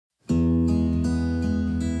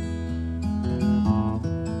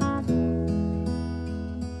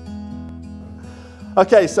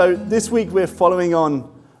Okay, so this week we're following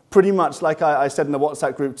on pretty much like I said in the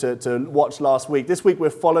WhatsApp group to watch last week. This week we're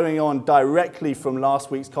following on directly from last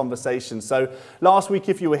week's conversation. So last week,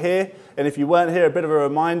 if you were here, and if you weren't here, a bit of a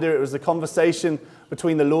reminder, it was the conversation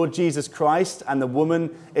between the Lord Jesus Christ and the woman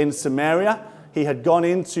in Samaria. He had gone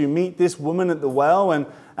in to meet this woman at the well,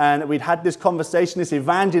 and we'd had this conversation, this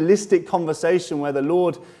evangelistic conversation where the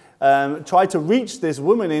Lord tried to reach this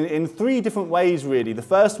woman in three different ways, really. The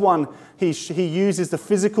first one, he uses the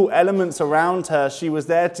physical elements around her. She was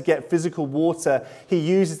there to get physical water. He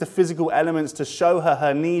uses the physical elements to show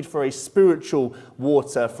her need for a spiritual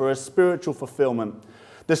water, for a spiritual fulfillment.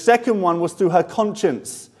 The second one was through her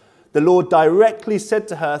conscience. The Lord directly said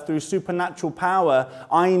to her through supernatural power,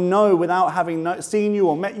 I know without having seen you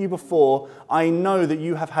or met you before, I know that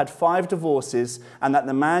you have had 5 divorces and that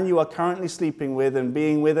the man you are currently sleeping with and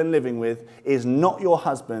being with and living with is not your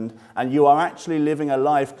husband, and you are actually living a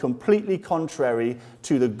life completely contrary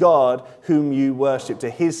to the God whom you worship, to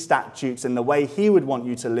his statutes and the way he would want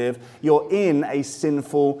you to live. You're in a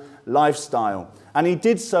sinful lifestyle. And he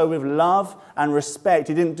did so with love and respect.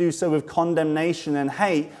 He didn't do so with condemnation and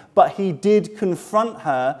hate, but he did confront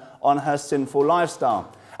her on her sinful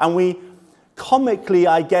lifestyle. And we comically,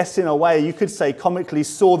 I guess in a way, you could say comically,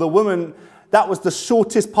 saw the woman. That was the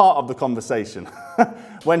shortest part of the conversation.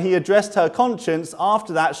 When he addressed her conscience,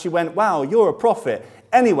 after that she went, wow, you're a prophet.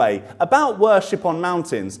 Anyway, about worship on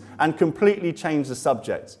mountains, and completely changed the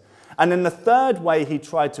subject. And then the third way he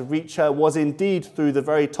tried to reach her was indeed through the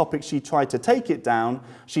very topic she tried to take it down.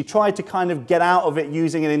 She tried to kind of get out of it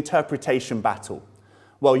using an interpretation battle.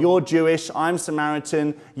 Well, you're Jewish, I'm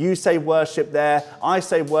Samaritan, you say worship there, I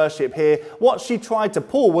say worship here. What she tried to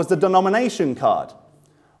pull was the denomination card.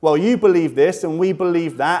 Well, you believe this and we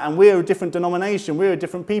believe that, and we're a different denomination, we're a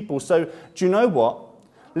different people. So do you know what?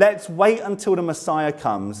 Let's wait until the Messiah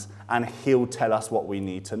comes and he'll tell us what we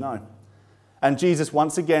need to know. And Jesus,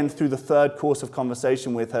 once again, through the third course of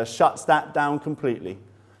conversation with her, shuts that down completely.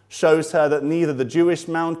 Shows her that neither the Jewish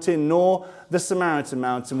mountain nor the Samaritan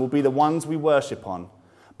mountain will be the ones we worship on.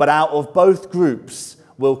 But out of both groups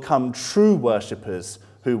will come true worshippers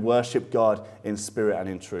who worship God in spirit and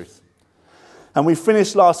in truth. And we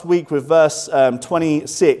finished last week with verse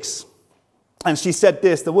 26. And she said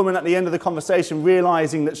this, the woman at the end of the conversation,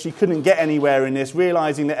 realizing that she couldn't get anywhere in this,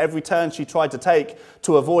 realizing that every turn she tried to take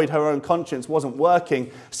to avoid her own conscience wasn't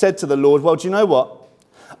working, said to the Lord, well, do you know what?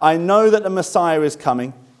 I know that the Messiah is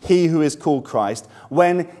coming, he who is called Christ.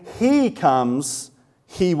 When he comes,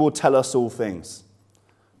 he will tell us all things.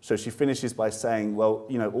 So she finishes by saying, well,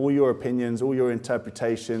 you know, all your opinions, all your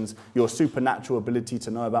interpretations, your supernatural ability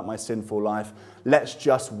to know about my sinful life, let's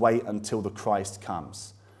just wait until the Christ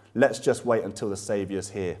comes. Let's just wait until the Saviour's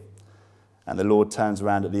here. And the Lord turns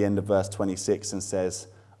around at the end of verse 26 and says,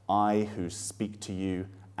 I who speak to you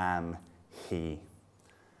am he.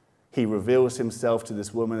 He reveals himself to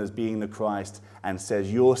this woman as being the Christ and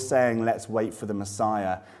says, you're saying let's wait for the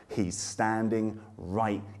Messiah. He's standing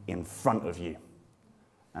right in front of you.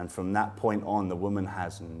 And from that point on, the woman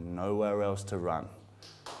has nowhere else to run.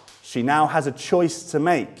 She now has a choice to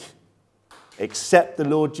make. Accept the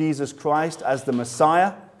Lord Jesus Christ as the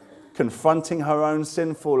Messiah, confronting her own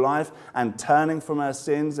sinful life and turning from her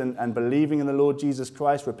sins and believing in the Lord Jesus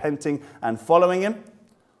Christ, repenting and following him,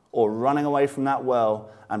 or running away from that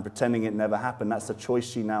well and pretending it never happened. That's the choice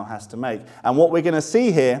she now has to make. And what we're going to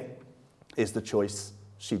see here is the choice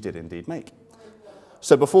she did indeed make.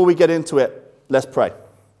 So before we get into it, let's pray.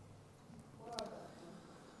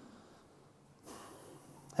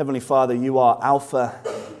 Heavenly Father, you are Alpha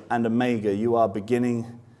and Omega. You are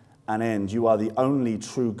beginning and end. You are the only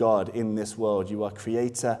true God in this world. You are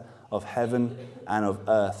creator of heaven and of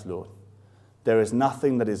earth, Lord. There is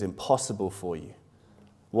nothing that is impossible for you.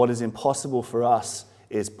 What is impossible for us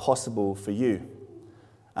is possible for you.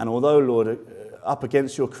 And although, Lord, up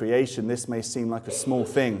against your creation, this may seem like a small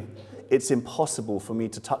thing, it's impossible for me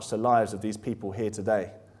to touch the lives of these people here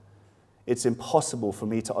today. It's impossible for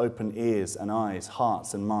me to open ears and eyes,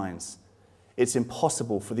 hearts and minds. It's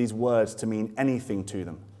impossible for these words to mean anything to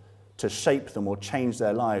them, to shape them or change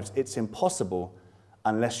their lives. It's impossible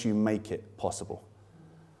unless you make it possible.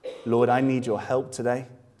 Lord, I need your help today.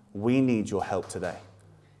 We need your help today.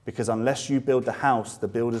 Because unless you build the house, the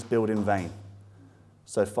builders build in vain.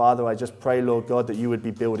 So, Father, I just pray, Lord God, that you would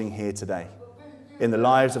be building here today. In the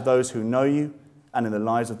lives of those who know you and in the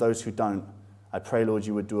lives of those who don't. I pray, Lord,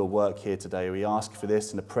 you would do a work here today. We ask for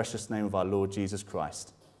this in the precious name of our Lord Jesus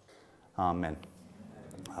Christ. Amen.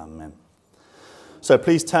 Amen. So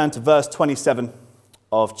please turn to verse 27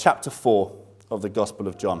 of chapter 4 of the Gospel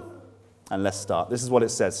of John. And let's start. This is what it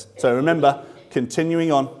says. So remember,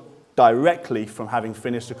 continuing on directly from having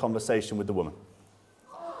finished a conversation with the woman.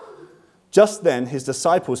 Just then his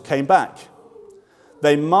disciples came back.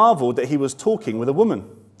 They marveled that he was talking with a woman.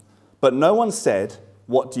 But no one said,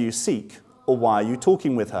 "What do you seek?" or "Why are you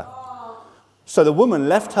talking with her?" So the woman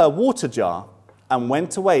left her water jar and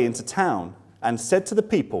went away into town and said to the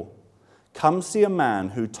people, "Come see a man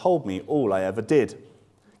who told me all I ever did.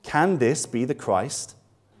 Can this be the Christ?"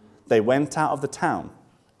 They went out of the town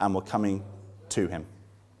and were coming to him.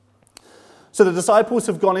 So the disciples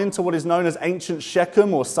have gone into what is known as ancient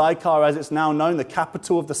Shechem, or Sychar as it's now known, the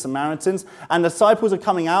capital of the Samaritans. And the disciples are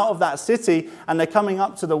coming out of that city and they're coming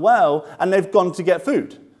up to the well and they've gone to get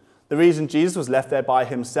food. The reason Jesus was left there by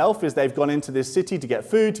himself is they've gone into this city to get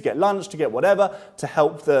food, to get lunch, to get whatever, to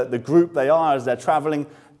help the group they are as they're traveling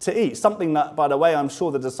to eat. Something that, by the way, I'm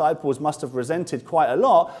sure the disciples must have resented quite a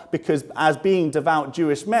lot, because as being devout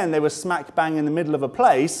Jewish men, they were smack bang in the middle of a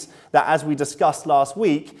place that, as we discussed last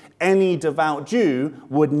week, any devout Jew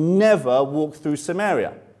would never walk through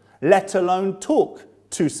Samaria, let alone talk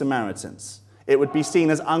to Samaritans. It would be seen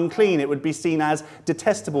as unclean. It would be seen as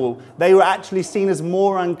detestable. They were actually seen as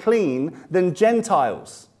more unclean than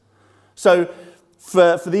Gentiles. So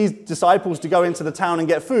for these disciples to go into the town and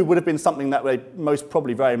get food would have been something that they most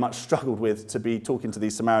probably very much struggled with, to be talking to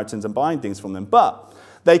these Samaritans and buying things from them. But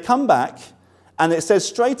they come back, and it says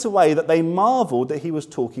straight away that they marveled that he was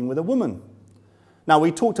talking with a woman. Now,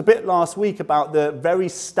 we talked a bit last week about the very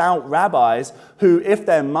stout rabbis who, if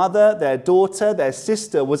their mother, their daughter, their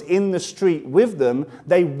sister was in the street with them,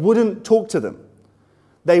 they wouldn't talk to them.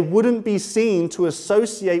 They wouldn't be seen to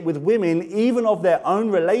associate with women, even of their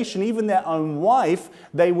own relation, even their own wife.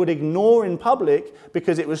 They would ignore in public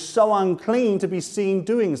because it was so unclean to be seen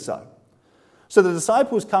doing so. So the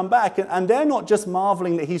disciples come back, and they're not just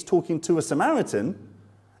marveling that he's talking to a Samaritan.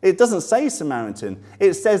 It doesn't say Samaritan.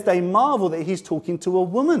 It says they marvel that he's talking to a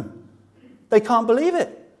woman. They can't believe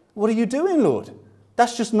it. What are you doing, Lord?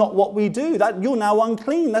 That's just not what we do. You're now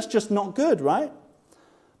unclean. That's just not good, right?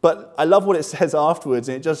 But I love what it says afterwards,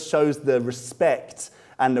 and it just shows the respect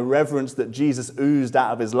and the reverence that Jesus oozed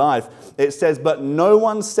out of his life. It says, "But no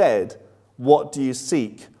one said, 'What do you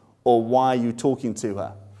seek?' or 'Why are you talking to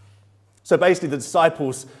her?'" So basically the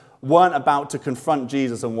disciples weren't about to confront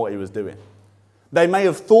Jesus on what he was doing. They may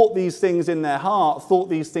have thought these things in their heart, thought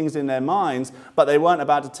these things in their minds, but they weren't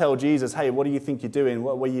about to tell Jesus, "Hey, what do you think you're doing?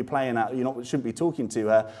 What were you playing at? You shouldn't be talking to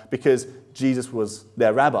her," because Jesus was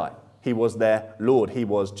their rabbi. He was their Lord. He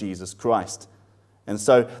was Jesus Christ. And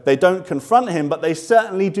so they don't confront him, but they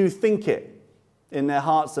certainly do think it in their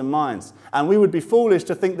hearts and minds. And we would be foolish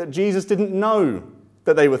to think that Jesus didn't know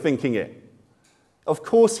that they were thinking it. Of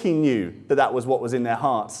course he knew that that was what was in their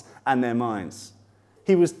hearts and their minds.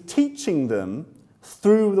 He was teaching them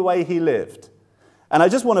through the way he lived. And I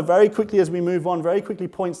just want to very quickly, as we move on, very quickly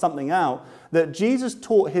point something out, that Jesus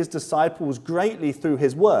taught his disciples greatly through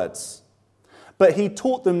his words. But he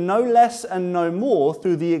taught them no less and no more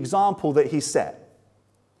through the example that he set.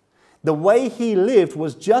 The way he lived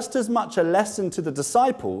was just as much a lesson to the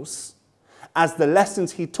disciples as the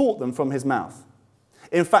lessons he taught them from his mouth.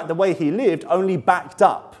 In fact, the way he lived only backed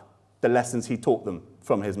up the lessons he taught them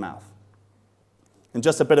from his mouth. And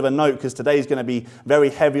just a bit of a note, because today is going to be very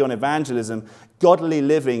heavy on evangelism. Godly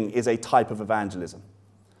living is a type of evangelism.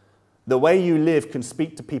 The way you live can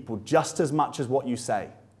speak to people just as much as what you say.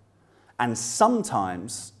 And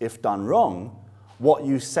sometimes, if done wrong, what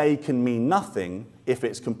you say can mean nothing if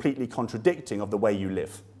it's completely contradicting of the way you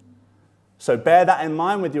live. So bear that in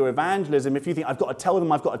mind with your evangelism. If you think, I've got to tell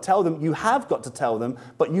them, you have got to tell them,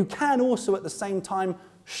 but you can also at the same time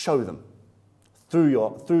show them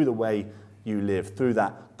through the way you live, through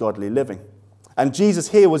that godly living. And Jesus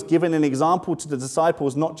here was given an example to the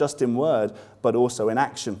disciples, not just in word, but also in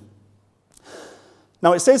action.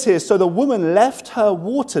 Now it says here, so the woman left her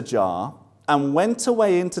water jar and went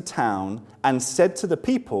away into town and said to the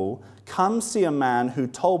people, "Come see a man who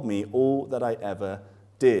told me all that I ever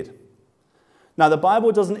did." Now the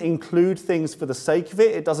Bible doesn't include things for the sake of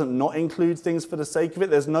it. It doesn't not include things for the sake of it.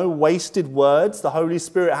 There's no wasted words. The Holy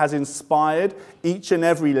Spirit has inspired each and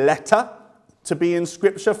every letter to be in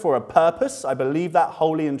Scripture for a purpose. I believe that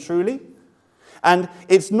wholly and truly. And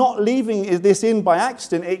it's not leaving this in by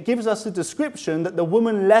accident. It gives us a description that the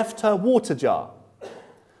woman left her water jar.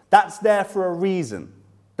 That's there for a reason.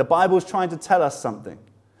 The Bible's trying to tell us something.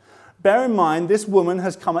 Bear in mind, this woman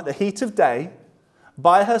has come at the heat of day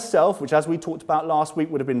by herself, which, as we talked about last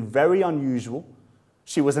week, would have been very unusual.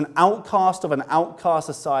 She was an outcast of an outcast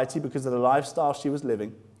society because of the lifestyle she was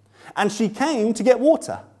living. And she came to get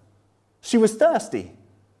water. She was thirsty.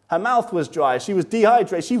 Her mouth was dry. She was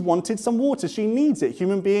dehydrated. She wanted some water. She needs it.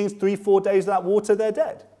 Human beings, 3-4 days without water, they're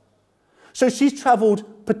dead. So she's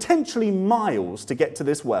traveled potentially miles to get to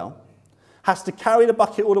this well, has to carry the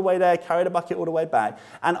bucket all the way there, carry the bucket all the way back.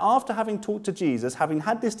 And after having talked to Jesus, having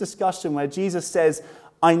had this discussion where Jesus says,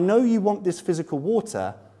 I know you want this physical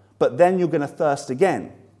water, but then you're going to thirst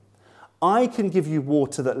again. I can give you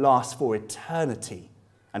water that lasts for eternity.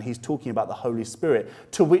 And he's talking about the Holy Spirit,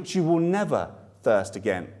 to which you will never thirst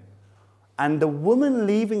again. And the woman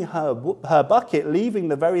leaving her bucket, leaving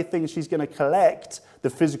the very thing she's going to collect the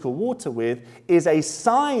physical water with, is a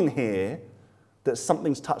sign here that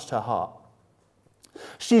something's touched her heart.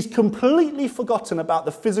 She's completely forgotten about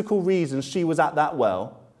the physical reason she was at that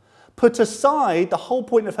well, put aside the whole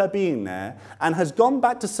point of her being there, and has gone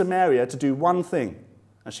back to Samaria to do one thing.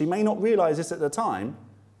 And she may not realize this at the time: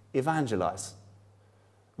 evangelize.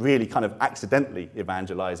 Really kind of accidentally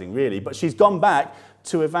evangelizing, really. But she's gone back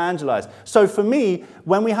to evangelize. So for me,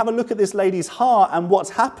 when we have a look at this lady's heart and what's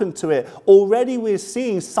happened to it, already we're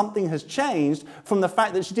seeing something has changed from the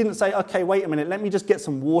fact that she didn't say, okay, wait a minute, let me just get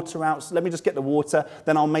some water out. Let me just get the water,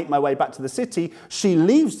 then I'll make my way back to the city. She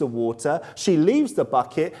leaves the water, she leaves the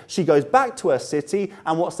bucket, she goes back to her city,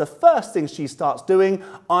 and what's the first thing she starts doing?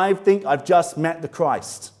 I think I've just met the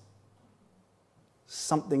Christ.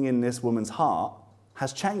 Something in this woman's heart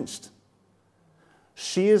has changed.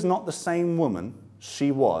 She is not the same woman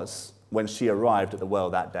she was when she arrived at the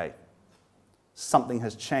well that day. Something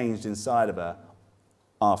has changed inside of her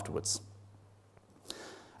afterwards.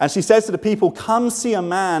 And she says to the people, come see a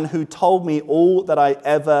man who told me all that I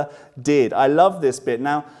ever did. I love this bit.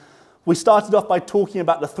 Now, we started off by talking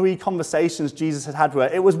about the 3 conversations Jesus had had with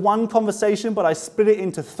her. It was one conversation, but I split it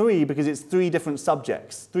into 3 because it's 3 different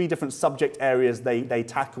subjects, 3 different subject areas they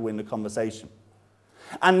tackle in the conversation.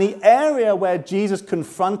 And the area where Jesus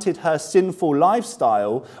confronted her sinful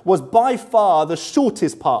lifestyle was by far the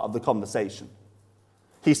shortest part of the conversation.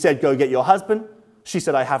 He said, go get your husband. She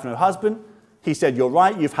said, I have no husband. He said, you're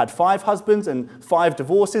right, you've had 5 husbands and 5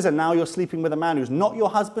 divorces, and now you're sleeping with a man who's not your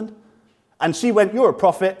husband. And she went, you're a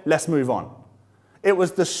prophet, let's move on. It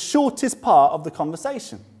was the shortest part of the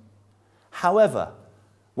conversation. However,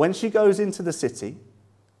 when she goes into the city,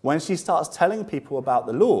 when she starts telling people about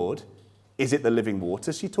the Lord, is it the living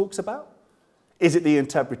water she talks about? Is it the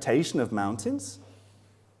interpretation of mountains?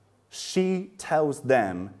 She tells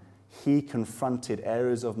them, he confronted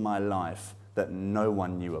areas of my life that no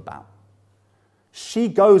one knew about. She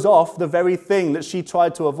goes off the very thing that she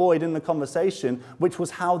tried to avoid in the conversation, which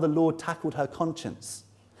was how the Lord tackled her conscience.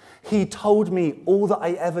 He told me all that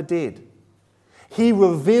I ever did. He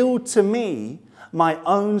revealed to me my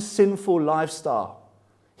own sinful lifestyle.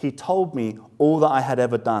 He told me all that I had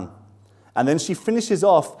ever done. And then she finishes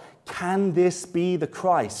off, can this be the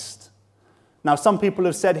Christ? Now, some people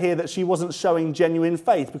have said here that she wasn't showing genuine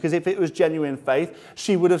faith, because if it was genuine faith,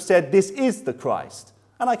 she would have said, this is the Christ.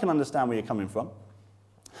 And I can understand where you're coming from.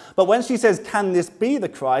 But when she says, can this be the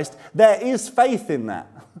Christ, there is faith in that.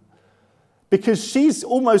 Because she's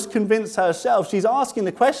almost convinced herself. She's asking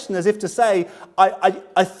the question as if to say,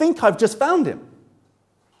 I think I've just found him.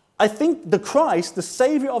 I think the Christ, the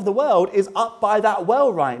Savior of the world, is up by that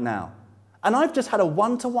well right now. And I've just had a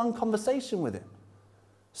one-to-one conversation with him.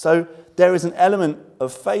 So there is an element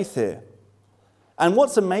of faith here. And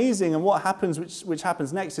what's amazing and what happens, which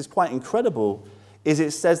happens next, is quite incredible, is it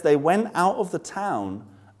says they went out of the town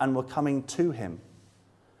and were coming to him.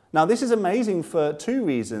 Now, this is amazing for 2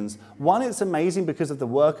 reasons. One, it's amazing because of the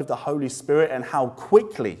work of the Holy Spirit and how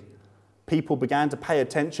quickly people began to pay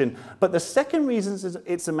attention. But the second reason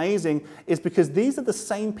it's amazing is because these are the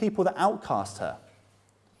same people that outcast her.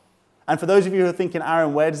 And for those of you who are thinking,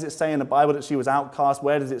 Aaron, where does it say in the Bible that she was outcast?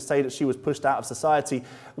 Where does it say that she was pushed out of society?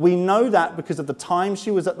 We know that because of the time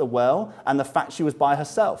she was at the well and the fact she was by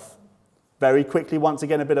herself. Very quickly, once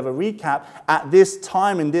again, a bit of a recap. At this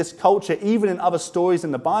time, in this culture, even in other stories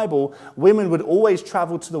in the Bible, women would always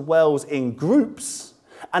travel to the wells in groups,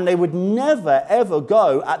 and they would never, ever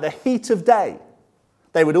go at the heat of day.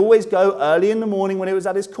 They would always go early in the morning when it was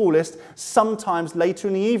at its coolest, sometimes later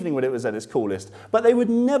in the evening when it was at its coolest. But they would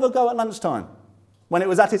never go at lunchtime when it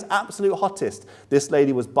was at its absolute hottest. This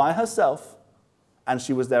lady was by herself, and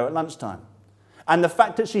she was there at lunchtime. And the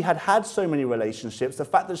fact that she had had so many relationships, the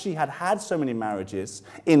fact that she had had so many marriages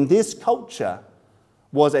in this culture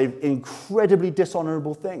was an incredibly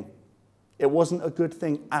dishonorable thing. It wasn't a good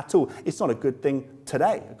thing at all. It's not a good thing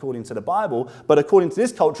today, according to the Bible, but according to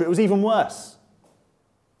this culture, it was even worse.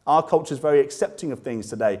 Our culture is very accepting of things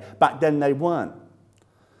today. Back then, they weren't.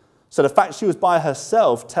 So the fact she was by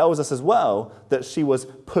herself tells us as well that she was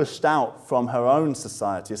pushed out from her own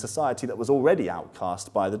society, a society that was already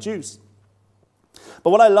outcast by the Jews. But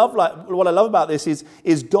what I love about this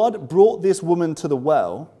is God brought this woman to the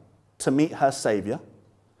well to meet her Savior.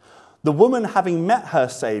 The woman, having met her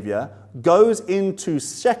Savior, goes into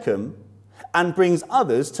Shechem and brings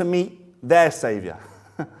others to meet their Savior.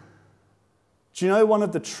 Do you know one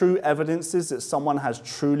of the true evidences that someone has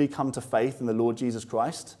truly come to faith in the Lord Jesus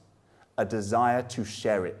Christ? A desire to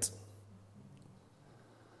share it.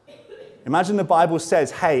 Imagine the Bible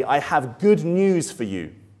says, hey, I have good news for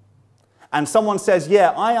you. And someone says,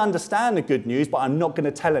 yeah, I understand the good news, but I'm not going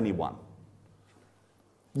to tell anyone.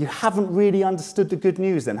 You haven't really understood the good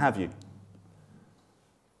news then, have you?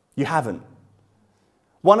 You haven't.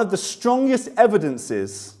 One of the strongest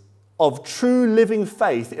evidences of true living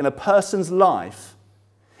faith in a person's life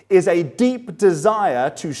is a deep desire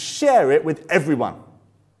to share it with everyone.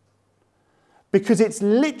 Because it's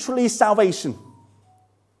literally salvation.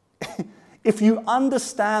 If you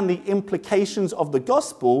understand the implications of the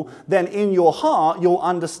gospel, then in your heart you'll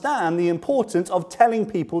understand the importance of telling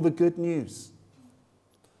people the good news.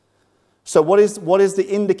 So what is the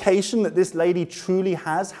indication that this lady truly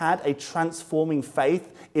has had a transforming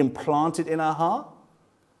faith implanted in her heart?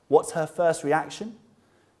 What's her first reaction?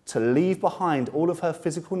 To leave behind all of her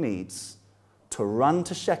physical needs, to run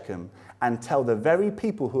to Shechem and tell the very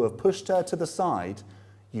people who have pushed her to the side,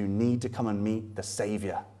 you need to come and meet the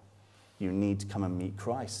Savior. You need to come and meet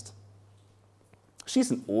Christ.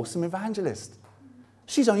 She's an awesome evangelist.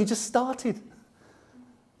 She's only just started.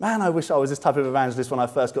 Man, I wish I was this type of evangelist when I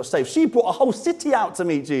first got saved. She brought a whole city out to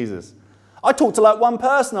meet Jesus. I talked to like one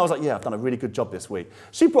person. I was like, yeah, I've done a really good job this week.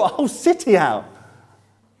 She brought a whole city out.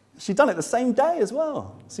 She'd done it the same day as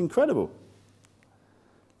well. It's incredible.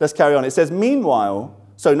 Let's carry on. It says, meanwhile,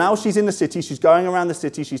 so now she's in the city. She's going around the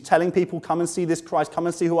city. She's telling people, come and see this Christ. Come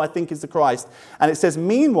and see who I think is the Christ. And it says,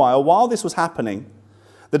 meanwhile, while this was happening,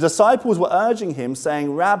 the disciples were urging him,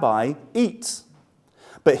 saying, Rabbi, eat.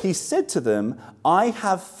 But he said to them, I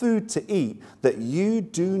have food to eat that you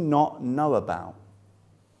do not know about.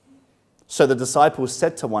 So the disciples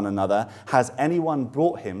said to one another, has anyone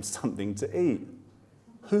brought him something to eat?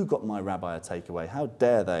 Who got my rabbi a takeaway? How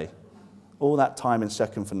dare they? All that time in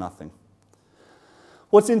Shechem for nothing.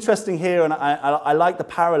 What's interesting here, and I like the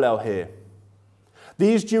parallel here,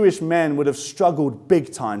 these Jewish men would have struggled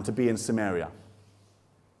big time to be in Samaria.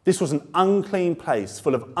 This was an unclean place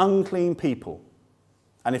full of unclean people.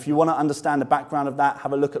 And if you want to understand the background of that,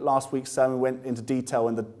 have a look at last week's sermon. We went into detail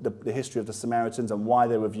in the history of the Samaritans and why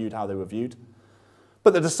they were viewed, how they were viewed.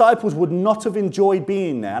 But the disciples would not have enjoyed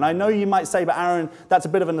being there. And I know you might say, but Aaron, that's a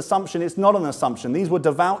bit of an assumption. It's not an assumption. These were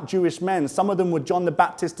devout Jewish men. Some of them were John the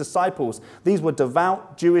Baptist's disciples. These were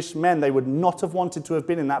devout Jewish men. They would not have wanted to have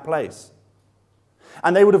been in that place.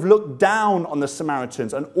 And they would have looked down on the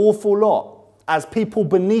Samaritans an awful lot as people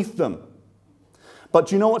beneath them. But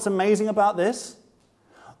do you know what's amazing about this?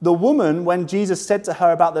 The woman, when Jesus said to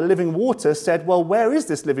her about the living water, said, well, where is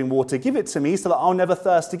this living water? Give it to me so that I'll never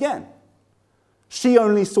thirst again. She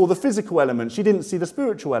only saw the physical element. She didn't see the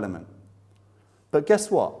spiritual element. But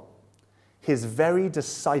guess what? His very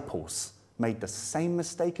disciples made the same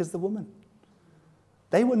mistake as the woman.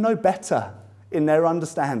 They were no better in their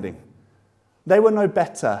understanding. They were no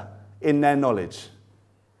better in their knowledge.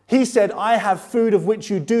 He said, I have food of which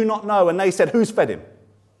you do not know. And they said, who's fed him?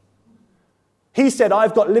 He said,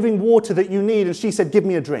 I've got living water that you need. And she said, give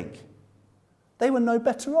me a drink. They were no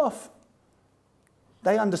better off.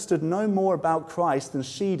 They understood no more about Christ than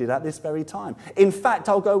she did at this very time. In fact,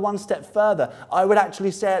 I'll go one step further. I would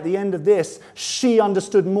actually say at the end of this, she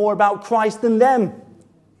understood more about Christ than them.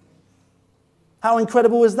 How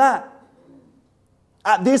incredible is that?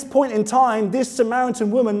 At this point in time, this Samaritan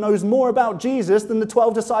woman knows more about Jesus than the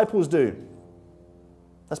 12 disciples do.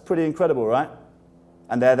 That's pretty incredible, right?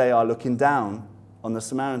 And there they are looking down on the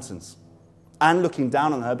Samaritans and looking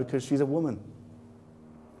down on her because she's a woman.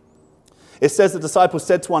 It says the disciples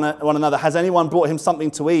said to one another, has anyone brought him something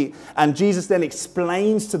to eat? And Jesus then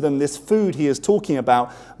explains to them this food he is talking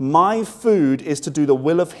about. My food is to do the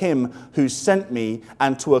will of him who sent me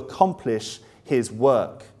and to accomplish his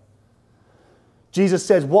work. Jesus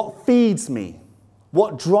says, what feeds me,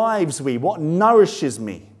 what drives me, what nourishes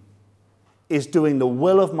me is doing the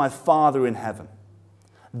will of my Father in heaven.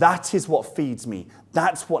 That is what feeds me.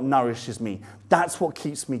 That's what nourishes me. That's what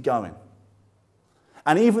keeps me going.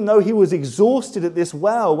 And even though he was exhausted at this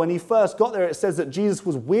well, when he first got there, it says that Jesus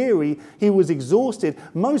was weary, he was exhausted,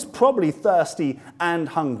 most probably thirsty and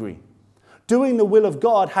hungry. Doing the will of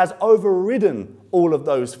God has overridden all of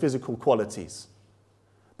those physical qualities.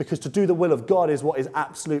 Because to do the will of God is what is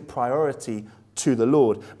absolute priority to the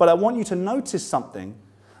Lord. But I want you to notice something,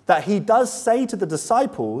 that he does say to the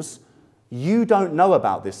disciples, you don't know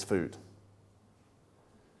about this food.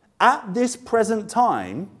 At this present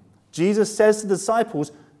time, Jesus says to the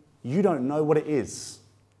disciples, you don't know what it is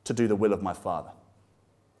to do the will of my Father.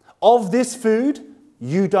 Of this food,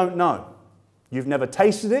 you don't know. You've never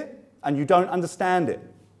tasted it, and you don't understand it.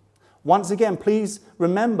 Once again, please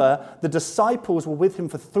remember, the disciples were with him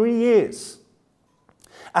for 3 years.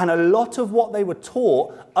 And a lot of what they were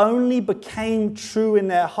taught only became true in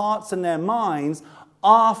their hearts and their minds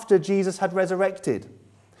after Jesus had resurrected,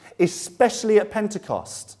 especially at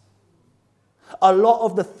Pentecost. A lot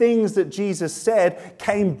of the things that Jesus said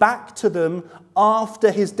came back to them after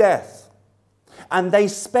his death. And they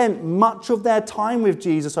spent much of their time with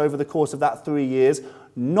Jesus over the course of that 3 years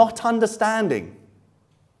not understanding.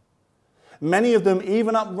 Many of them,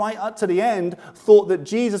 even right up to the end, thought that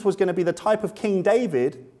Jesus was going to be the type of King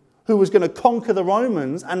David who was going to conquer the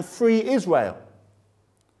Romans and free Israel.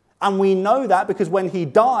 And we know that because when he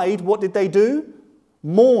died, what did they do?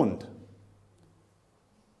 Mourned.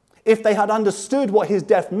 If they had understood what his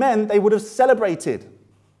death meant, they would have celebrated.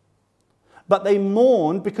 But they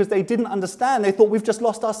mourned because they didn't understand. They thought, we've just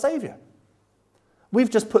lost our Savior. We've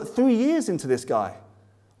just put 3 years into this guy.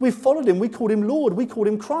 We've followed him. We called him Lord. We called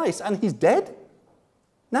him Christ. And he's dead?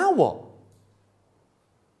 Now what?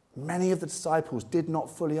 Many of the disciples did not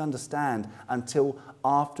fully understand until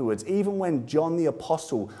afterwards. Even when John the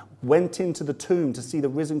Apostle went into the tomb to see the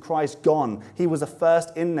risen Christ gone, he was the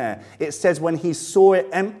first in there. It says when he saw it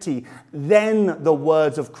empty, then the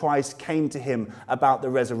words of Christ came to him about the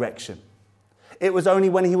resurrection. It was only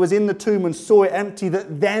when he was in the tomb and saw it empty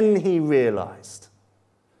that then he realized.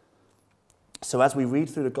 So as we read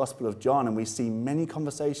through the Gospel of John and we see many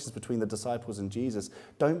conversations between the disciples and Jesus,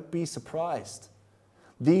 don't be surprised.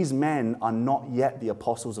 These men are not yet the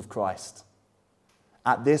apostles of Christ.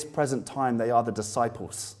 At this present time, they are the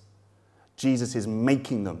disciples. Jesus is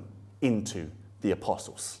making them into the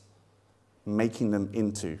apostles. Making them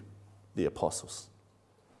into the apostles.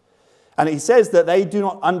 And he says that they do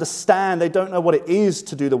not understand, they don't know what it is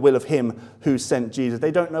to do the will of him who sent Jesus.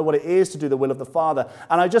 They don't know what it is to do the will of the Father.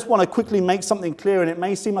 And I just want to quickly make something clear, and it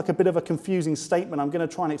may seem like a bit of a confusing statement. I'm going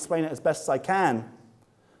to try and explain it as best as I can.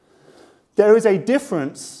 There is a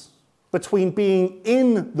difference between being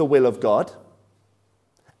in the will of God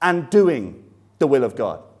and doing the will of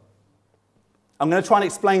God. I'm going to try and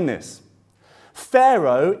explain this.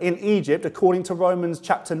 Pharaoh in Egypt, according to Romans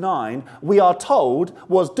chapter 9, we are told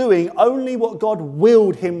was doing only what God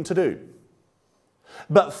willed him to do.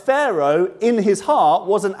 But Pharaoh, in his heart,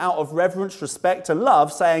 wasn't out of reverence, respect, and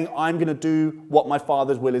love saying, I'm going to do what my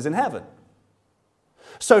Father's will is in heaven.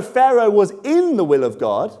 So Pharaoh was in the will of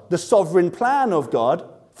God, the sovereign plan of God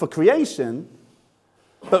for creation,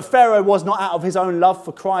 but Pharaoh was not out of his own love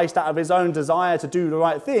for Christ, out of his own desire to do the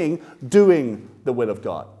right thing, doing the will of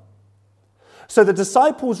God. So the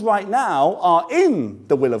disciples right now are in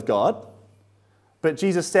the will of God, but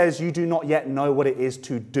Jesus says you do not yet know what it is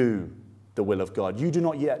to do the will of God. You do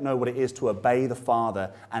not yet know what it is to obey the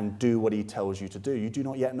Father and do what he tells you to do. You do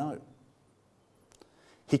not yet know.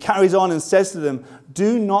 He carries on and says to them,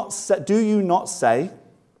 do you not say,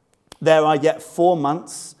 there are yet 4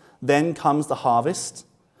 months, then comes the harvest?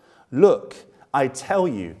 Look, I tell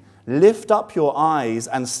you, lift up your eyes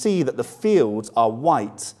and see that the fields are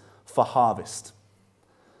white for harvest.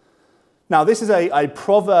 Now, this is a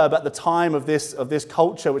proverb at the time of this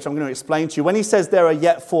culture, which I'm going to explain to you. When he says there are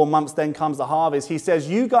yet 4 months, then comes the harvest, he says,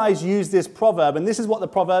 you guys use this proverb, and this is what the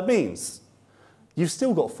proverb means. You've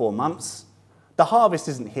still got 4 months. The harvest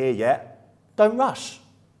isn't here yet. Don't rush.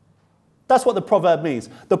 That's what the proverb means.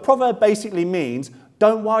 The proverb basically means,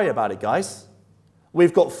 don't worry about it, guys.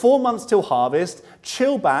 We've got 4 months till harvest.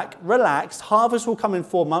 Chill back, relax. Harvest will come in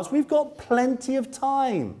 4 months. We've got plenty of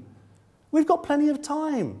time. We've got plenty of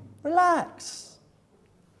time. Relax.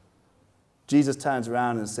 Jesus turns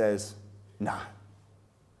around and says, no.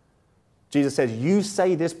 Jesus says, you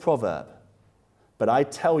say this proverb, but I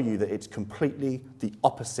tell you that it's completely the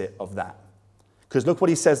opposite of that. Because look what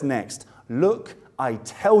he says next. Look, I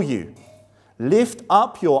tell you, lift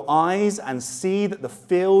up your eyes and see that the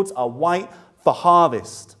fields are white for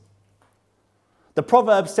harvest. The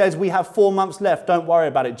proverb says we have 4 months left. Don't worry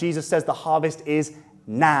about it. Jesus says the harvest is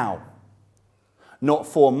now. Not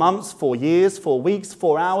 4 months, 4 years, 4 weeks,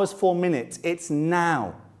 4 hours, 4 minutes. It's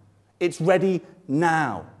now. It's ready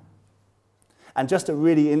now. And just a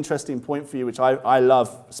really interesting point for you, which I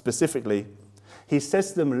love specifically. He says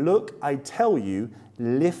to them, look, I tell you,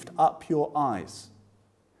 lift up your eyes.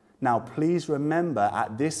 Now, please remember,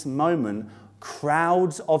 at this moment,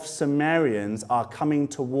 crowds of Samaritans are coming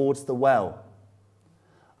towards the well.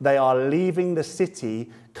 They are leaving the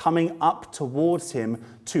city, coming up towards him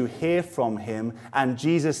to hear from him. And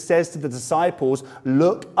Jesus says to the disciples,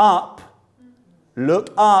 look up,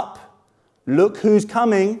 look up, look who's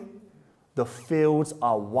coming. the fields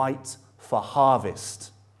are white for harvest.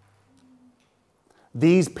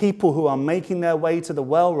 These people who are making their way to the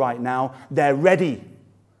well right now, they're ready.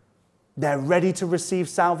 They're ready to receive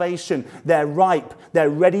salvation. They're ripe. They're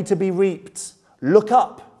ready to be reaped. Look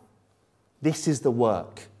up. This is the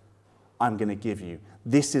work I'm going to give you.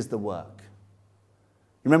 This is the work.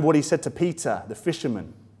 Remember what he said to Peter, the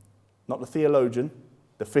fisherman, not the theologian,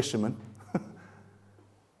 the fisherman.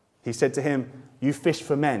 He said to him, you fish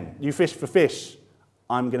for men. You fish for fish.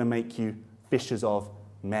 I'm going to make you fishers of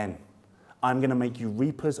men. I'm going to make you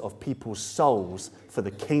reapers of people's souls for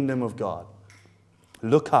the kingdom of God.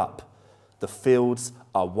 Look up. The fields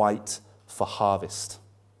are white for harvest.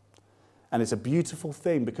 And it's a beautiful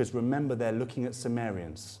thing because remember, they're looking at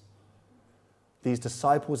Samaritans. These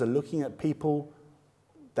disciples are looking at people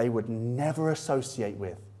they would never associate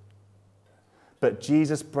with. But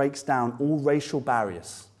Jesus breaks down all racial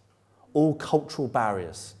barriers, all cultural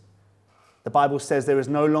barriers. The Bible says there is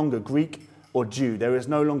no longer Greek or Jew. There is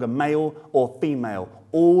no longer male or female.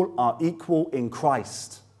 All are equal in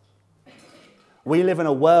Christ. We live in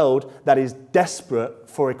a world that is desperate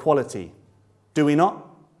for equality. Do we not?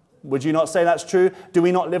 Would you not say that's true? Do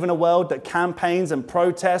we not live in a world that campaigns and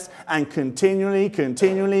protests and continually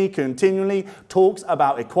talks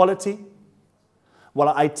about equality? Well,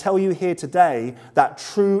 I tell you here today that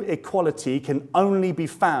true equality can only be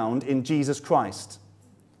found in Jesus Christ.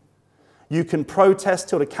 You can protest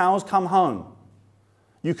till the cows come home.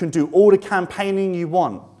 You can do all the campaigning you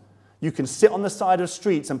want. You can sit on the side of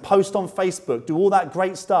streets and post on Facebook, do all that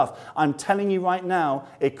great stuff. I'm telling you right now,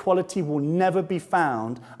 equality will never be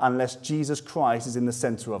found unless Jesus Christ is in the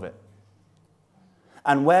center of it.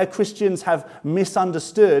 And where Christians have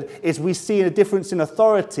misunderstood is we see a difference in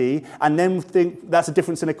authority and then think that's a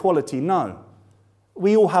difference in equality. No.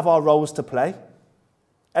 We all have our roles to play.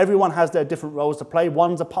 Everyone has their different roles to play.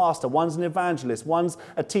 One's a pastor, one's an evangelist, one's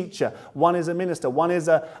a teacher, one is a minister, one is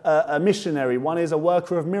a missionary, one is a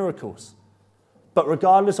worker of miracles. But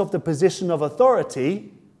regardless of the position of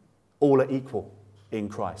authority, all are equal in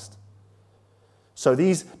Christ. So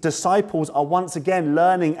these disciples are once again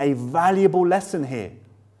learning a valuable lesson here.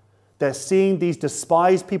 They're seeing these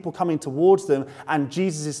despised people coming towards them, and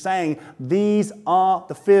Jesus is saying, these are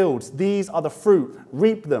the fields, these are the fruit,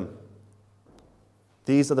 reap them.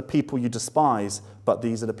 These are the people you despise, but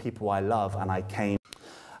these are the people I love, and I came.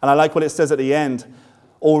 And I like what it says at the end.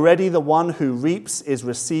 Already the one who reaps is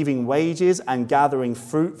receiving wages and gathering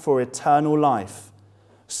fruit for eternal life,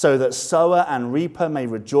 so that sower and reaper may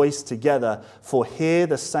rejoice together. For here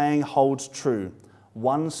the saying holds true,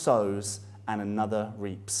 one sows and another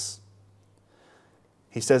reaps.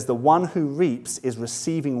 He says the one who reaps is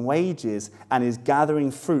receiving wages and is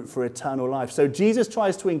gathering fruit for eternal life. So Jesus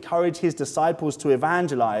tries to encourage his disciples to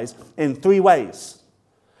evangelize in three ways.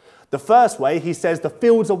 The first way, he says the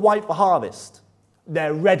fields are white for harvest.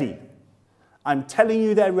 They're ready. I'm telling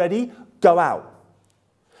you they're ready. Go out.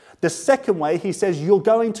 The second way, he says you're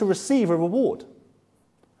going to receive a reward.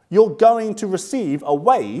 You're going to receive a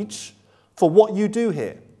wage for what you do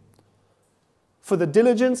here. For the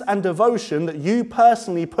diligence and devotion that you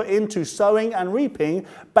personally put into sowing and reaping,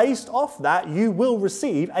 based off that, you will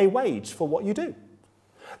receive a wage for what you do.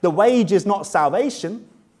 The wage is not salvation.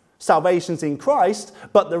 Salvation's in Christ,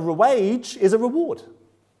 but the wage is a reward.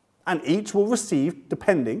 And each will receive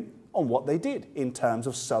depending on what they did in terms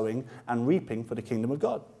of sowing and reaping for the kingdom of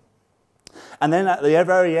God. And then at the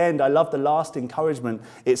very end, I love the last encouragement.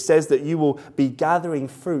 It says that you will be gathering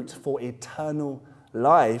fruit for eternal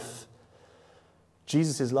life.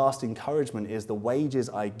 Jesus' last encouragement is the wages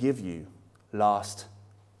I give you last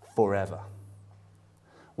forever.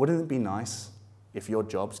 Wouldn't it be nice if your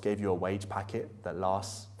jobs gave you a wage packet that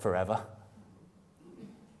lasts forever?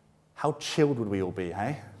 How chilled would we all be,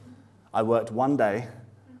 hey? I worked one day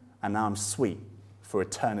and now I'm sweet for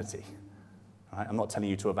eternity. Right? I'm not telling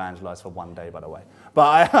you to evangelize for one day, by the way.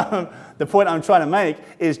 But the point I'm trying to make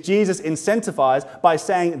is Jesus incentivized by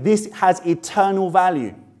saying this has eternal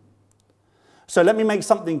value. So let me make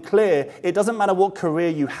something clear. It doesn't matter what career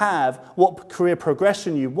you have, what career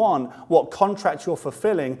progression you want, what contract you're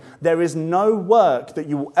fulfilling. There is no work that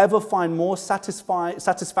you will ever find more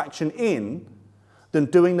satisfaction in than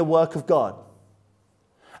doing the work of God.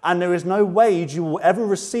 And there is no wage you will ever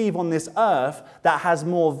receive on this earth that has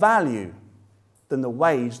more value than the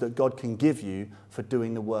wage that God can give you for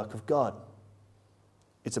doing the work of God.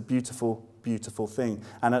 It's a beautiful, beautiful thing.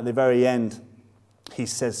 And at the very end, he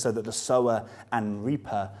says, so that the sower and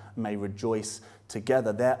reaper may rejoice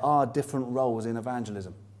together. There are different roles in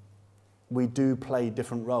evangelism. We do play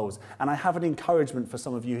different roles. And I have an encouragement for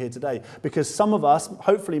some of you here today, because some of us,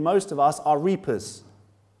 hopefully most of us, are reapers.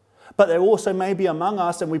 But there also may be among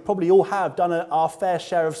us, and we probably all have done our fair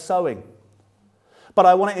share of sowing. But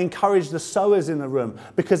I want to encourage the sowers in the room,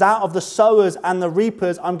 because out of the sowers and the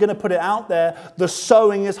reapers, I'm going to put it out there, the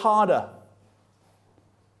sowing is harder.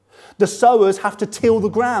 The sowers have to till the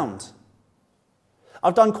ground.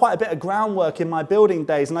 I've done quite a bit of groundwork in my building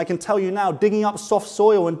days, and I can tell you now, digging up soft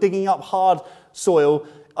soil and digging up hard soil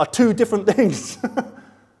are two different things.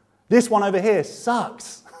 This one over here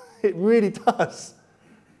sucks. It really does.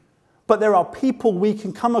 But there are people we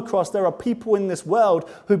can come across, there are people in this world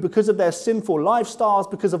who, because of their sinful lifestyles,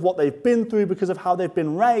 because of what they've been through, because of how they've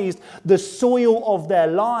been raised, the soil of their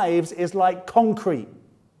lives is like concrete.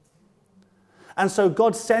 And so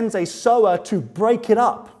God sends a sower to break it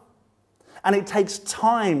up. And it takes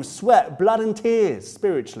time, sweat, blood and tears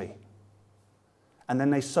spiritually. And then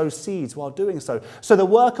they sow seeds while doing so. So the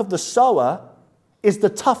work of the sower is the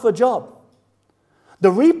tougher job.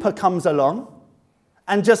 The reaper comes along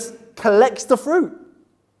and just collects the fruit.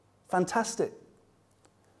 Fantastic.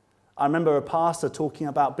 I remember a pastor talking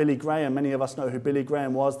about Billy Graham. Many of us know who Billy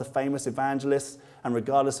Graham was, the famous evangelist. And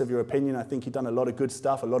regardless of your opinion, I think he'd done a lot of good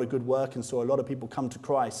stuff, a lot of good work, and saw a lot of people come to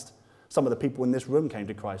Christ. Some of the people in this room came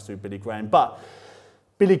to Christ through Billy Graham. But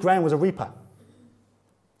Billy Graham was a reaper.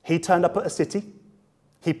 He turned up at a city.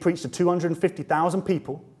 He preached to 250,000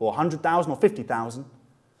 people, or 100,000 or 50,000.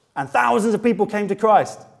 And thousands of people came to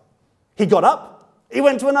Christ. He got up. He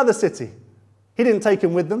went to another city. He didn't take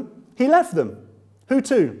them with them. He left them. Who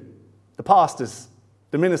to? The pastors,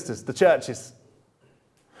 the ministers, the churches.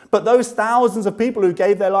 But those thousands of people who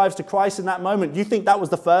gave their lives to Christ in that moment, do you think that was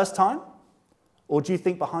the first time? Or do you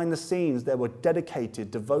think behind the scenes there were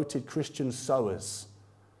dedicated, devoted Christian sowers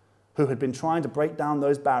who had been trying to break down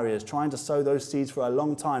those barriers, trying to sow those seeds for a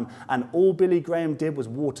long time, and all Billy Graham did was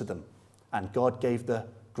water them, and God gave the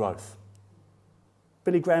growth?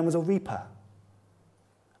 Billy Graham was a reaper.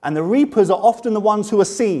 And the reapers are often the ones who are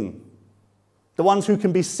seen, the ones who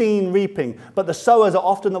can be seen reaping. But the sowers are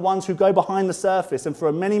often the ones who go behind the surface and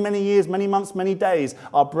for many, many years, many months, many days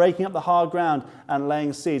are breaking up the hard ground and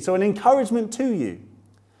laying seed. So an encouragement to you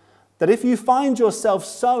that if you find yourself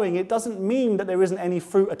sowing, it doesn't mean that there isn't any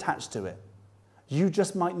fruit attached to it. You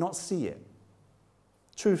just might not see it.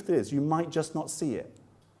 Truth is, you might just not see it.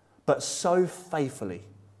 But sow faithfully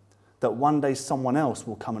that one day someone else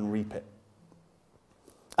will come and reap it.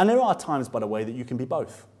 And there are times, by the way, that you can be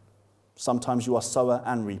both. Sometimes you are sower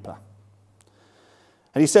and reaper.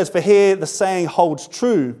 And he says, for here the saying holds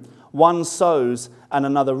true, one sows and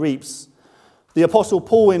another reaps. The Apostle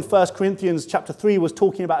Paul in 1 Corinthians chapter 3 was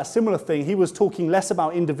talking about a similar thing. He was talking less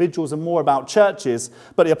about individuals and more about churches.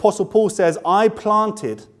 But the Apostle Paul says, I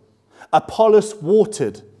planted, Apollos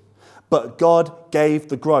watered, but God gave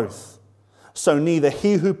the growth. So neither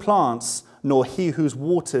he who plants nor he who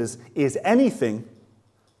waters is anything,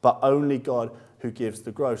 but only God who gives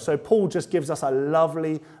the growth. So Paul just gives us a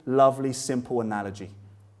lovely, lovely, simple analogy.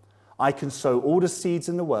 I can sow all the seeds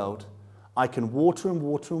in the world. I can water and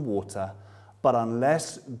water and water. But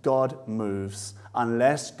unless God moves,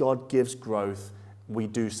 unless God gives growth, we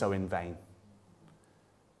do so in vain.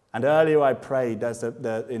 And earlier I prayed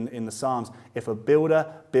in the Psalms, if a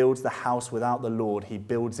builder builds the house without the Lord, he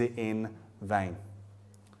builds it in vain.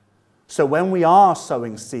 So when we are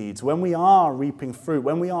sowing seeds, when we are reaping fruit,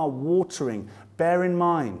 when we are watering, bear in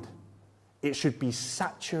mind, it should be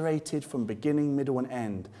saturated from beginning, middle, and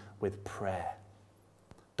end with prayer.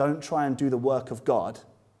 Don't try and do the work of God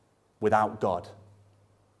without God,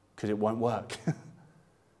 because it won't work.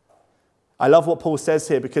 I love what Paul says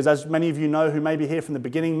here, because as many of you know who may be here from the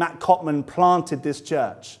beginning, Matt Cotman planted this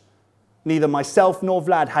church. Neither myself nor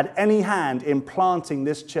Vlad had any hand in planting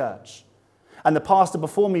this church. And the pastor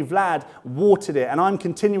before me, Vlad, watered it, and I'm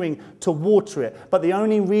continuing to water it. But the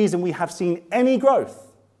only reason we have seen any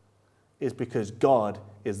growth is because God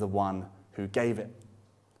is the one who gave it.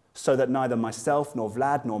 So that neither myself, nor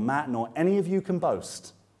Vlad, nor Matt, nor any of you can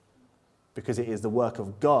boast, because it is the work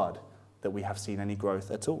of God that we have seen any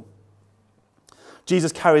growth at all.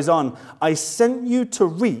 Jesus carries on, I sent you to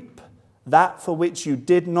reap that for which you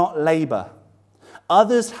did not labor.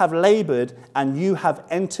 Others have labored, and you have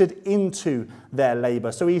entered into their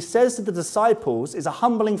labor. So he says to the disciples, is a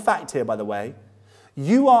humbling fact here, by the way,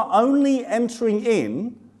 you are only entering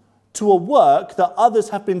in to a work that others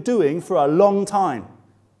have been doing for a long time.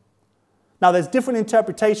 Now, there's different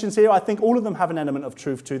interpretations here. I think all of them have an element of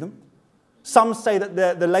truth to them. Some say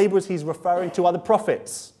that the laborers he's referring to are the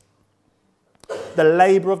prophets. The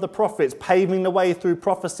labor of the prophets, paving the way through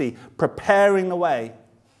prophecy, preparing the way.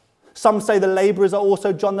 Some say the laborers are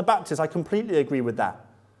also John the Baptist. I completely agree with that.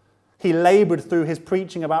 He labored through his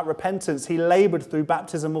preaching about repentance. He labored through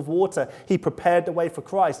baptism of water. He prepared the way for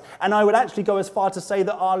Christ. And I would actually go as far to say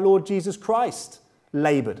that our Lord Jesus Christ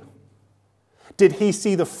labored. Did he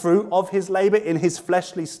see the fruit of his labor in his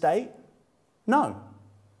fleshly state? No.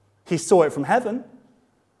 He saw it from heaven.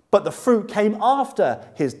 But the fruit came after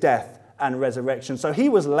his death and resurrection. So he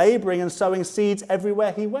was laboring and sowing seeds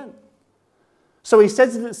everywhere he went. So he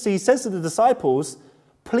says to the disciples,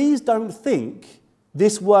 please don't think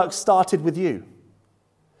this work started with you.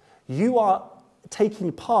 You are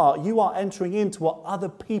taking part, you are entering into what other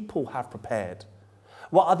people have prepared,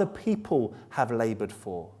 what other people have labored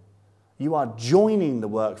for. You are joining the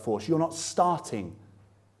workforce. You're not starting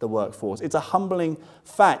the workforce. It's a humbling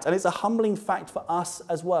fact, and it's a humbling fact for us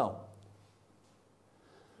as well.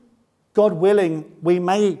 God willing, we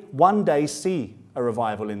may one day see a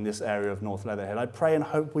revival in this area of North Leatherhead. I pray and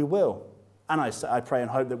hope we will. And I pray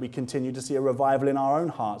and hope that we continue to see a revival in our own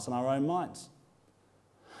hearts and our own minds.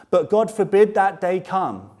 But God forbid that day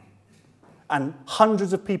come and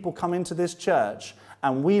hundreds of people come into this church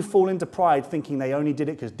and we fall into pride thinking they only did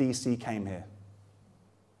it because DC came here.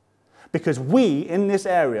 Because we in this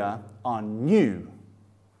area are new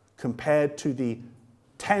compared to the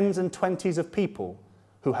tens and twenties of people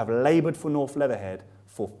who have labored for North Leatherhead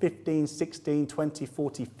for 15, 16, 20,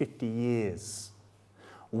 40, 50 years.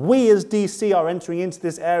 We as DC are entering into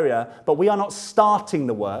this area, but we are not starting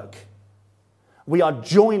the work. We are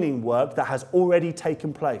joining work that has already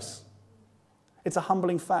taken place. It's a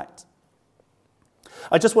humbling fact.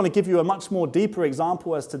 I just want to give you a much more deeper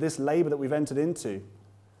example as to this labor that we've entered into.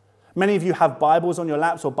 Many of you have Bibles on your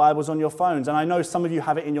laps or Bibles on your phones, and I know some of you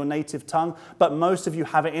have it in your native tongue, but most of you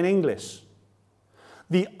have it in English.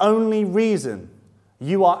 The only reason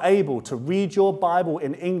you are able to read your Bible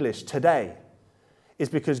in English today is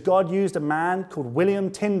because God used a man called William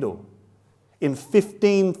Tyndale in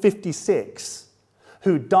 1556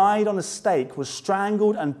 who died on a stake, was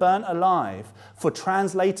strangled and burnt alive for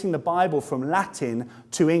translating the Bible from Latin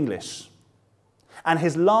to English. And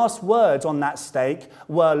his last words on that stake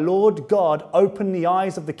were, "Lord God, open the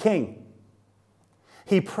eyes of the king."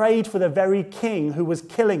 He prayed for the very king who was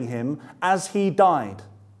killing him as he died.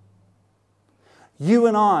 You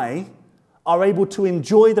and I are able to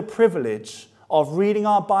enjoy the privilege of reading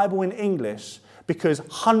our Bible in English because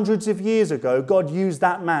hundreds of years ago, God used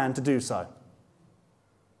that man to do so.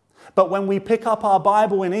 But when we pick up our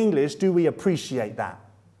Bible in English, do we appreciate that?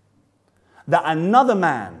 That another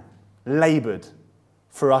man labored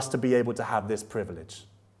for us to be able to have this privilege,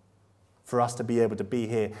 for us to be able to be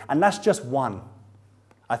here. And that's just one.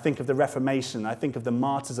 I think of the Reformation, I think of the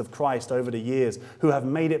martyrs of Christ over the years who have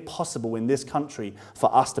made it possible in this country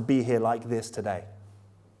for us to be here like this today.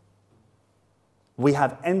 We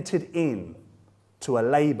have entered in to a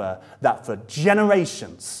labor that for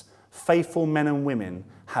generations, faithful men and women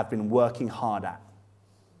have been working hard at.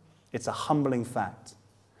 It's a humbling fact.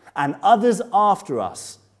 And others after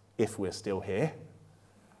us, if we're still here,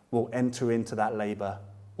 will enter into that labor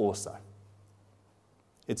also.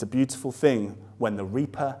 It's a beautiful thing when the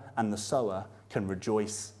reaper and the sower can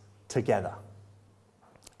rejoice together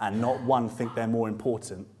and not one think they're more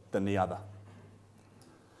important than the other.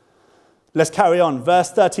 Let's carry on. Verse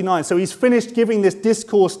 39. So he's finished giving this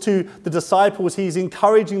discourse to the disciples. He's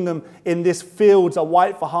encouraging them in this fields are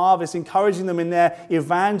white for harvest, encouraging them in their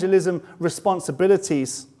evangelism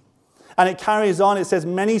responsibilities. And it carries on. It says,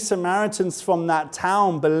 many Samaritans from that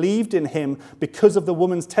town believed in him because of the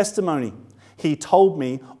woman's testimony. He told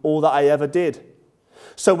me all that I ever did.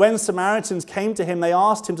 So when Samaritans came to him, they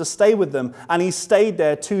asked him to stay with them, and he stayed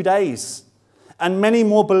there 2 days. And many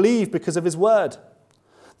more believed because of his word.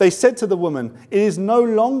 They said to the woman, it is no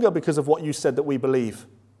longer because of what you said that we believe,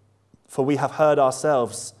 for we have heard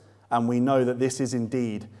ourselves, and we know that this is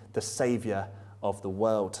indeed the Savior of the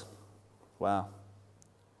world. Wow.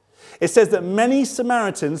 It says that many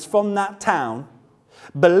Samaritans from that town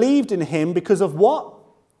believed in him because of what?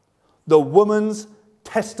 The woman's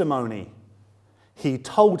testimony. He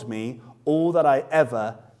told me all that I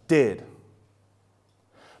ever did.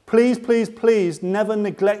 Please, please, please never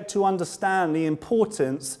neglect to understand the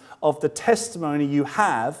importance of the testimony you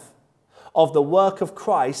have of the work of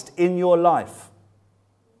Christ in your life.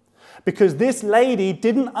 Because this lady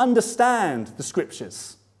didn't understand the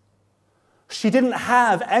scriptures. She didn't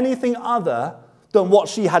have anything other than what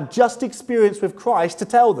she had just experienced with Christ to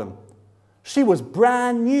tell them. She was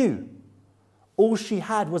brand new. All she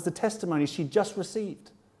had was the testimony she'd just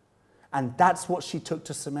received. And that's what she took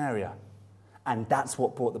to Samaria. And that's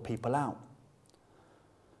what brought the people out.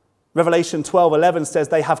 Revelation 12:11 says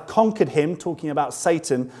they have conquered him, talking about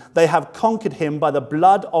Satan. They have conquered him by the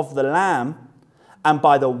blood of the Lamb and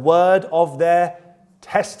by the word of their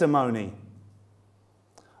testimony.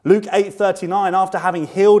 Luke 8:39, after having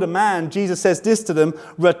healed a man, Jesus says this to them,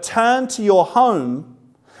 return to your home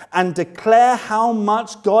and declare how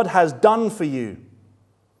much God has done for you.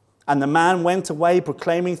 And the man went away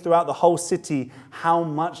proclaiming throughout the whole city how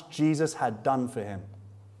much Jesus had done for him.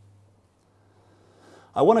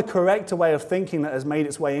 I want to correct a way of thinking that has made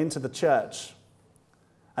its way into the church.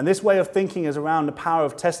 And this way of thinking is around the power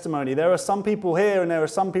of testimony. There are some people here and there are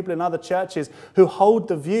some people in other churches who hold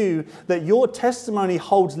the view that your testimony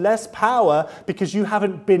holds less power because you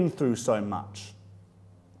haven't been through so much.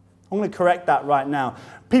 I'm going to correct that right now.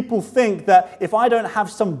 People think that if I don't have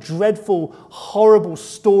some dreadful, horrible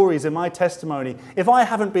stories in my testimony, if I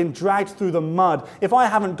haven't been dragged through the mud, if I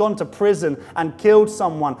haven't gone to prison and killed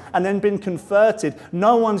someone and then been converted,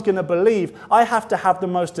 no one's going to believe. I have to have the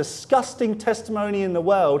most disgusting testimony in the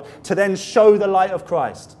world to then show the light of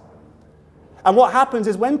Christ. And what happens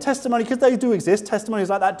is when testimony, because they do exist, testimonies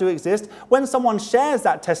like that do exist, when someone shares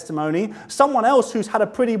that testimony, someone else who's had a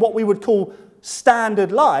pretty, what we would call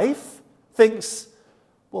standard life, thinks,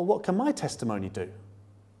 well, what can my testimony do?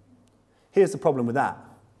 Here's the problem with that.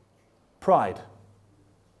 Pride.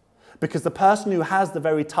 Because the person who has the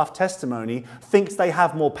very tough testimony thinks they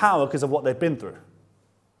have more power because of what they've been through.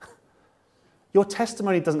 Your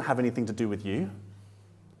testimony doesn't have anything to do with you.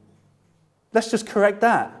 Let's just correct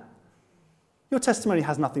that. Your testimony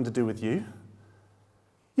has nothing to do with you.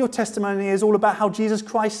 Your testimony is all about how Jesus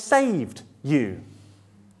Christ saved you.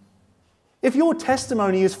 If your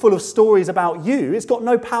testimony is full of stories about you, it's got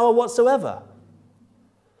no power whatsoever.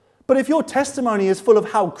 But if your testimony is full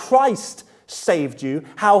of how Christ saved you,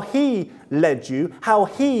 how he led you, how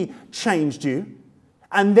he changed you,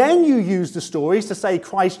 and then you use the stories to say,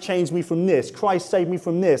 Christ changed me from this, Christ saved me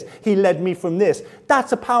from this, he led me from this,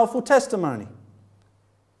 that's a powerful testimony.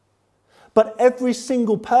 But every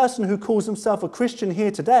single person who calls himself a Christian here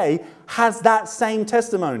today has that same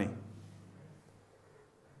testimony.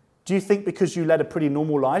 Do you think because you led a pretty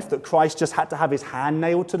normal life that Christ just had to have his hand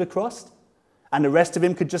nailed to the cross and the rest of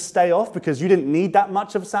him could just stay off because you didn't need that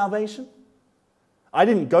much of salvation? I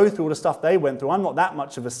didn't go through all the stuff they went through. I'm not that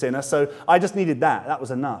much of a sinner, so I just needed that. That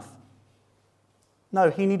was enough.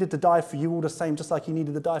 No, he needed to die for you all the same, just like he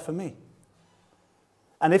needed to die for me.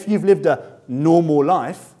 And if you've lived a normal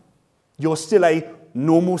life, you're still a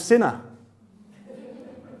normal sinner.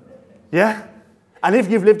 Yeah? And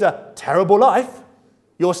if you've lived a terrible life,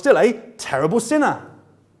 you're still a terrible sinner.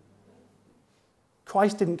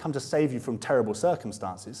 Christ didn't come to save you from terrible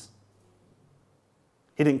circumstances.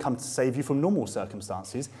 He didn't come to save you from normal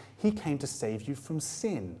circumstances. He came to save you from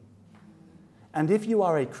sin. And if you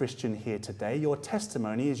are a Christian here today, your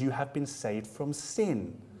testimony is you have been saved from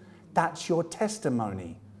sin. That's your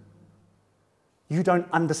testimony. You don't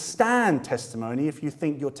understand testimony if you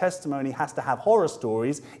think your testimony has to have horror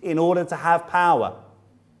stories in order to have power.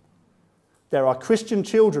 There are Christian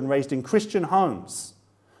children raised in Christian homes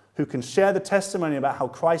who can share the testimony about how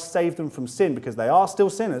Christ saved them from sin because they are still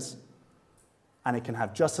sinners, and it can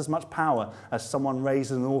have just as much power as someone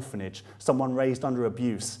raised in an orphanage, someone raised under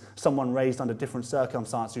abuse, someone raised under different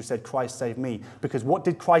circumstances who said, Christ saved me. Because what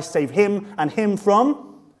did Christ save him and him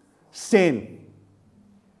from? Sin.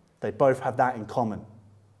 They both have that in common.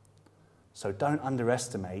 So don't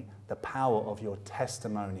underestimate the power of your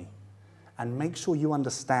testimony, and make sure you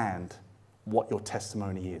understand what your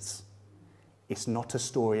testimony is. It's not a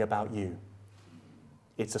story about you.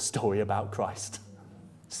 It's a story about Christ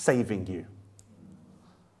saving you.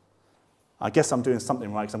 I guess I'm doing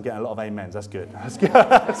something right because I'm getting a lot of amens. That's good. That's good.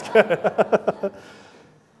 That's good.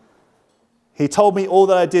 He told me all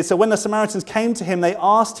that I did. So when the Samaritans came to him, they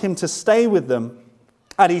asked him to stay with them,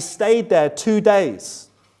 and he stayed there 2 days.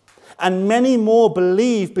 And many more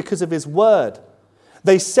believed because of his word.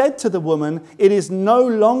 They said to the woman, it is no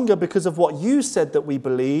longer because of what you said that we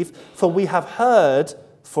believe, for we have heard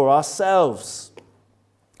for ourselves.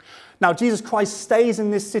 Now, Jesus Christ stays in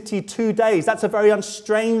this city 2 days. That's a very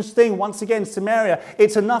strange thing. Once again, Samaria,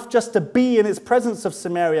 it's enough just to be in its presence of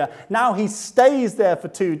Samaria. Now he stays there for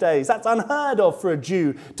 2 days. That's unheard of for a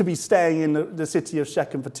Jew to be staying in the city of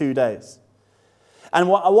Shechem for 2 days. And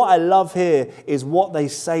what I love here is what they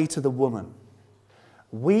say to the woman.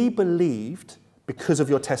 We believed because of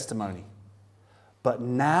your testimony. But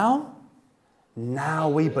now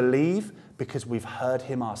we believe because we've heard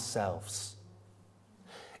him ourselves.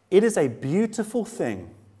 It is a beautiful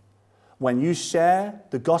thing when you share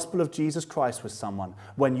the gospel of Jesus Christ with someone,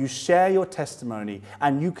 when you share your testimony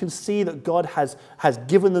and you can see that God has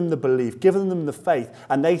given them the belief, given them the faith,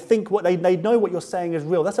 and they think they know what you're saying is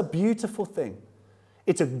real. That's a beautiful thing.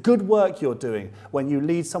 It's a good work you're doing when you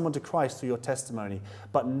lead someone to Christ through your testimony,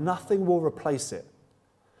 but nothing will replace it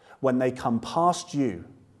when they come past you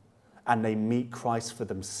and they meet Christ for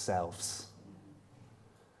themselves.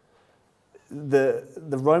 The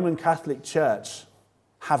Roman Catholic Church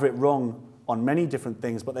have it wrong on many different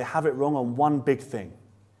things, but they have it wrong on one big thing.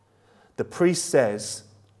 The priest says,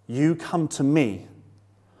 you come to me,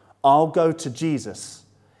 I'll go to Jesus,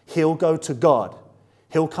 he'll go to God,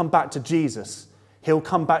 he'll come back to Jesus, he'll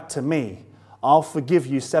come back to me, I'll forgive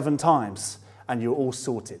you 7 times, and you're all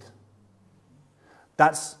sorted.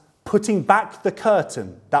 That's putting back the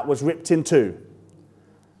curtain that was ripped in two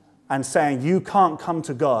and saying, you can't come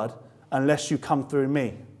to God unless you come through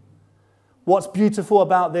me. What's beautiful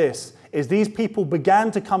about this is these people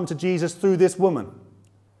began to come to Jesus through this woman.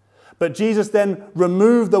 But Jesus then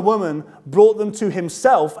removed the woman, brought them to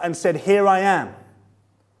himself and said, here I am.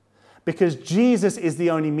 Because Jesus is the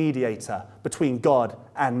only mediator between God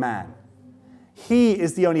and man. He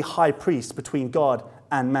is the only high priest between God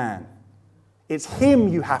and man. It's him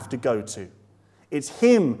you have to go to. It's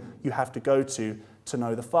him you have to go to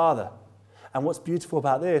know the Father. And what's beautiful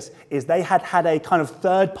about this is they had a kind of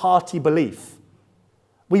third-party belief.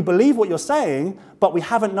 We believe what you're saying, but we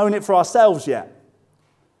haven't known it for ourselves yet.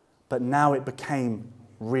 But now it became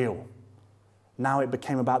real. Now it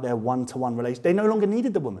became about their one-to-one relation. They no longer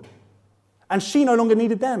needed the woman. And she no longer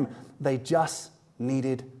needed them. They just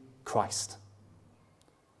needed Christ.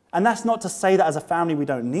 And that's not to say that as a family we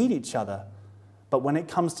don't need each other. But when it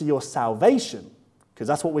comes to your salvation, because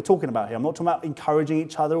that's what we're talking about here. I'm not talking about encouraging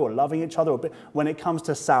each other or loving each other. When it comes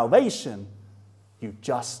to salvation, you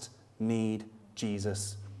just need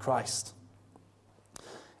Jesus Christ.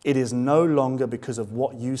 It is no longer because of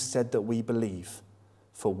what you said that we believe,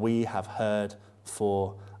 for we have heard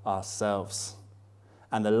for ourselves.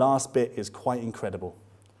 And the last bit is quite incredible.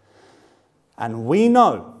 And we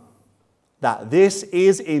know that this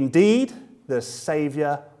is indeed the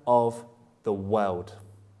Savior of the world.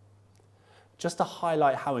 Just to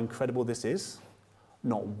highlight how incredible this is,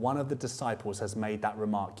 not one of the disciples has made that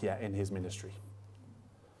remark yet in his ministry.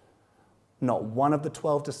 Not one of the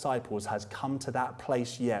 12 disciples has come to that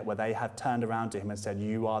place yet where they have turned around to him and said,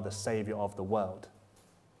 you are the Savior of the world.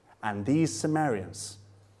 And these Samaritans,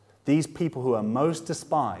 these people who are most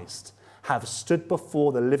despised, have stood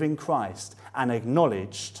before the living Christ and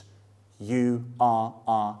acknowledged, you are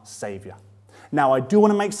our Savior. Now, I do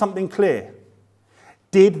want to make something clear.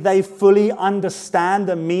 Did they fully understand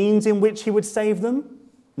the means in which he would save them?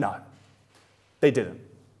 No, they didn't.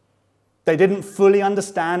 They didn't fully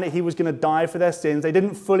understand that he was going to die for their sins. They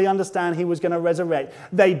didn't fully understand he was going to resurrect.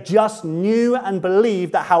 They just knew and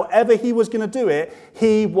believed that however he was going to do it,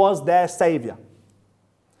 he was their Savior.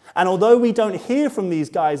 And although we don't hear from these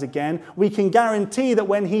guys again, we can guarantee that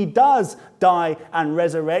when he does die and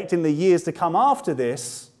resurrect in the years to come after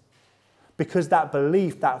this, because that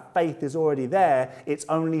belief, that faith is already there, it's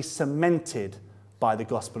only cemented by the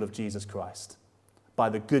gospel of Jesus Christ, by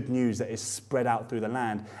the good news that is spread out through the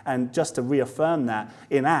land. And just to reaffirm that,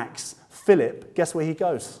 in Acts, Philip, guess where he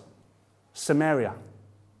goes? Samaria.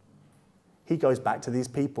 He goes back to these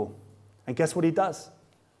people. And guess what he does?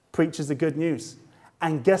 Preaches the good news.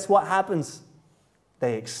 And guess what happens?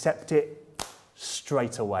 They accept it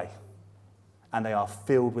straight away. And they are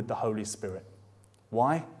filled with the Holy Spirit.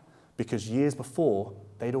 Why? Because years before,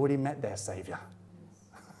 they'd already met their Savior.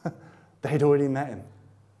 They'd already met him.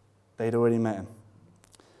 They'd already met him.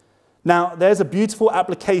 Now, there's a beautiful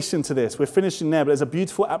application to this. We're finishing there, but there's a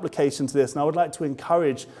beautiful application to this. And I would like to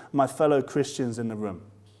encourage my fellow Christians in the room.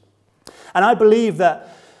 And I believe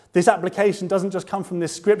that this application doesn't just come from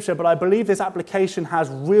this scripture, but I believe this application has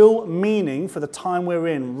real meaning for the time we're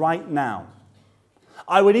in right now.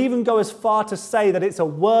 I would even go as far to say that it's a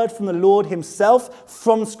word from the Lord himself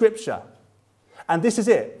from scripture. And this is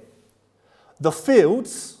it. The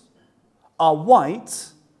fields are white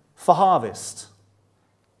for harvest.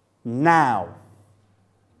 Now.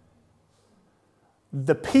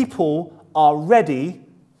 The people are ready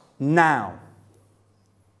now.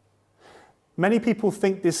 Many people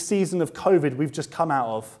think this season of COVID we've just come out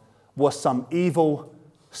of was some evil,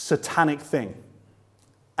 satanic thing.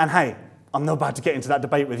 And hey, I'm not about to get into that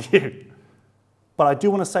debate with you. But I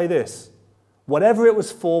do want to say this. Whatever it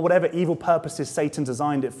was for, whatever evil purposes Satan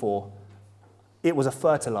designed it for, it was a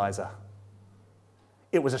fertilizer.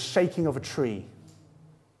 It was a shaking of a tree.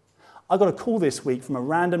 I got a call this week from a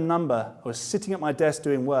random number. I was sitting at my desk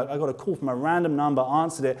doing work. I got a call from a random number,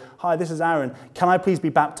 answered it. Hi, this is Aaron. Can I please be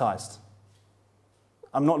baptized?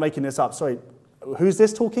 I'm not making this up. Sorry, who's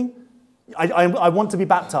this talking? I want to be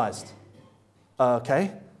baptized.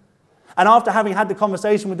 Okay. And after having had the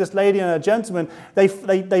conversation with this lady and her gentleman, they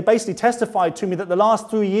basically testified to me that the last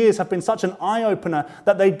 3 years have been such an eye-opener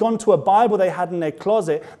that they'd gone to a Bible they had in their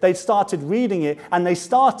closet, they'd started reading it, and they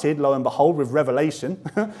started, lo and behold, with Revelation.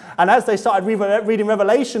 And as they started reading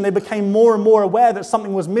Revelation, they became more and more aware that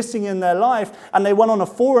something was missing in their life, and they went on a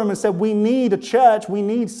forum and said, we need a church, we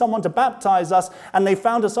need someone to baptize us, and they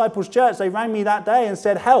found Disciples Church. They rang me that day and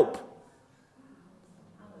said, help.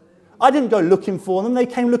 I didn't go looking for them, they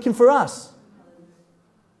came looking for us.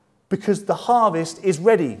 Because the harvest is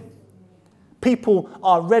ready. People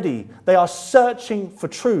are ready. They are searching for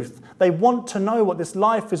truth. They want to know what this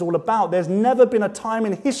life is all about. There's never been a time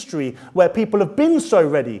in history where people have been so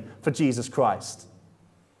ready for Jesus Christ.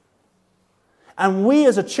 And we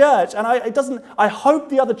as a church, and I hope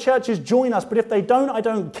the other churches join us, but if they don't, I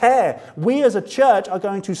don't care. We as a church are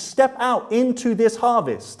going to step out into this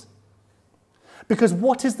harvest. Because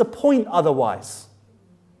what is the point otherwise?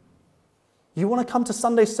 You want to come to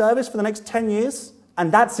Sunday service for the next 10 years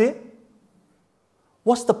and that's it?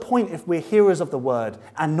 What's the point if we're hearers of the word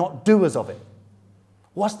and not doers of it?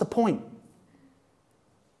 What's the point?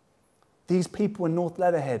 These people in North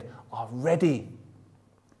Leatherhead are ready.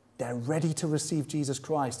 They're ready to receive Jesus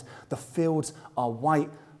Christ. The fields are white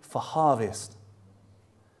for harvest.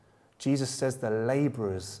 Jesus says the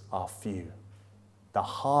laborers are few. The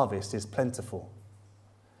harvest is plentiful.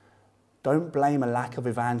 Don't blame a lack of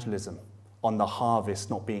evangelism on the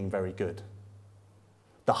harvest not being very good.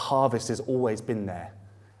 The harvest has always been there.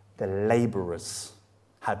 The laborers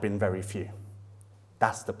have been very few.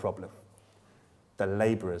 That's the problem. The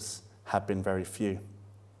laborers have been very few.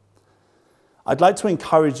 I'd like to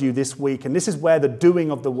encourage you this week, and this is where the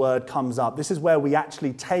doing of the word comes up. This is where we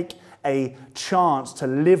actually take a chance to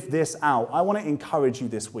live this out. I want to encourage you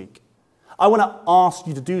this week. I want to ask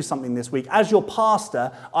you to do something this week. As your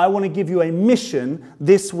pastor, I want to give you a mission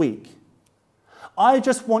this week. I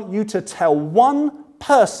just want you to tell one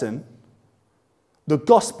person the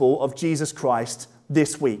gospel of Jesus Christ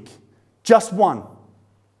this week. Just one.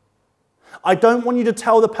 I don't want you to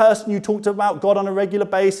tell the person you talked about God on a regular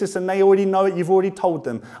basis and they already know it, you've already told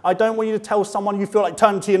them. I don't want you to tell someone you feel like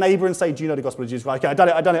turn to your neighbor and say, do you know the gospel of Jesus Christ? Okay, I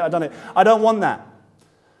done it. I don't want that.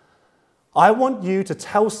 I want you to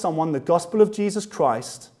tell someone the gospel of Jesus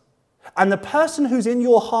Christ, and the person who's in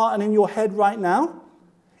your heart and in your head right now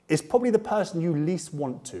is probably the person you least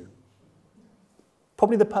want to.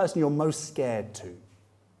 Probably the person you're most scared to.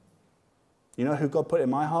 You know who God put in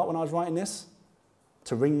my heart when I was writing this?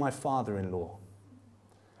 To ring my father-in-law.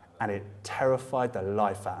 And it terrified the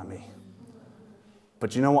life out of me.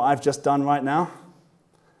 But you know what I've just done right now?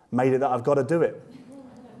 Made it that I've got to do it.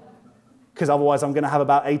 Because otherwise I'm going to have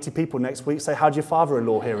about 80 people next week say, how'd your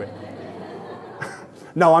father-in-law hear it?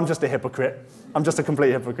 No, I'm just a hypocrite. I'm just a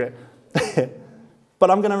complete hypocrite. But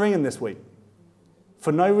I'm going to ring him this week.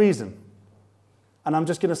 For no reason. And I'm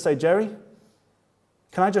just going to say, Jerry,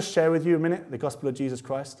 can I just share with you a minute the gospel of Jesus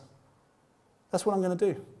Christ? That's what I'm going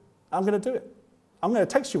to do. I'm going to do it. I'm going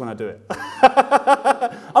to text you when I do it.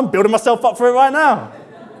 I'm building myself up for it right now.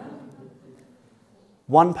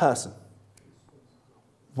 One person.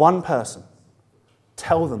 One person.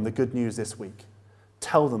 Tell them the good news this week.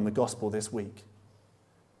 Tell them the gospel this week.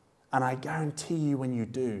 And I guarantee you when you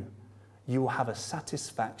do, you will have a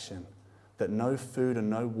satisfaction that no food and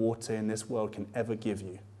no water in this world can ever give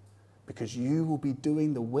you. Because you will be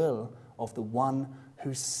doing the will of the one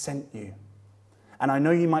who sent you. And I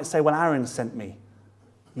know you might say, well, Aaron sent me.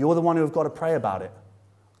 You're the one who have got to pray about it.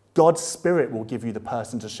 God's Spirit will give you the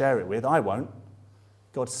person to share it with. I won't.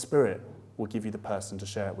 God's Spirit will give you the person to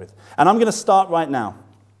share it with. And I'm going to start right now.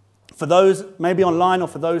 For those maybe online or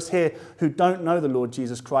for those here who don't know the Lord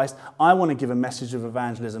Jesus Christ, I want to give a message of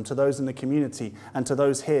evangelism to those in the community and to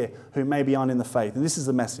those here who maybe aren't in the faith. And this is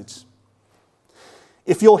the message.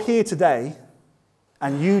 If you're here today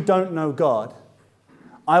and you don't know God,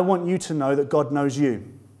 I want you to know that God knows you.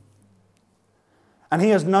 And He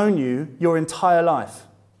has known you your entire life,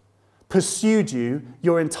 pursued you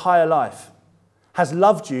your entire life, has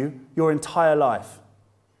loved you your entire life.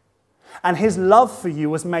 And His love for you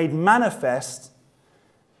was made manifest.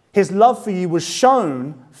 His love for you was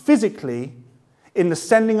shown physically in the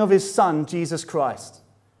sending of His Son, Jesus Christ.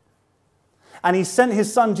 And He sent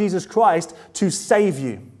His Son, Jesus Christ, to save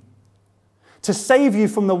you. To save you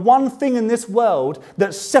from the one thing in this world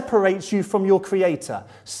that separates you from your Creator,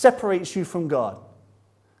 separates you from God.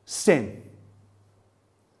 Sin.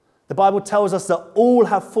 The Bible tells us that all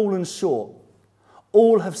have fallen short.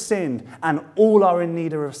 All have sinned and all are in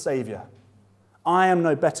need of a Savior. I am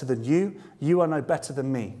no better than you. You are no better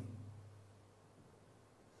than me.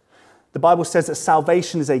 The Bible says that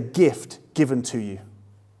salvation is a gift given to you.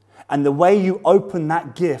 And the way you open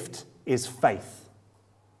that gift is faith.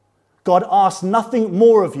 God asks nothing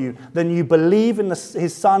more of you than you believe in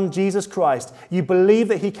his Son, Jesus Christ. You believe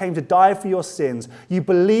that he came to die for your sins. You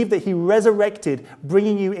believe that he resurrected,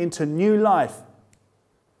 bringing you into new life.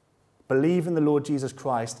 Believe in the Lord Jesus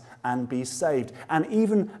Christ and be saved. And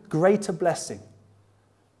even greater blessing,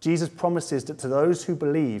 Jesus promises that to those who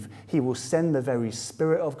believe, he will send the very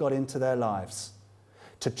Spirit of God into their lives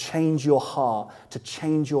to change your heart, to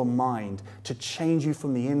change your mind, to change you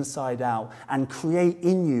from the inside out and create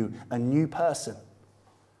in you a new person.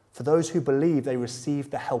 For those who believe, they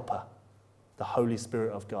receive the Helper, the Holy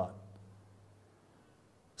Spirit of God.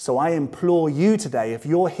 So I implore you today, if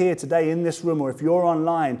you're here today in this room or if you're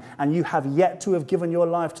online and you have yet to have given your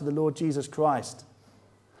life to the Lord Jesus Christ,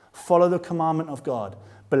 follow the commandment of God,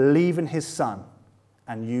 believe in his Son,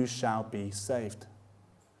 and you shall be saved.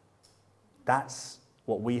 That's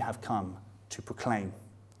what we have come to proclaim.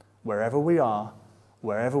 Wherever we are,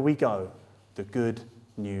 wherever we go, the good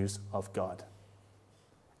news of God.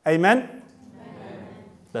 Amen? Amen.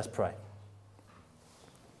 Let's pray.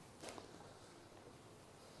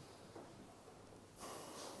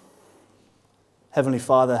 Heavenly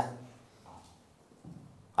Father,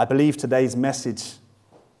 I believe today's message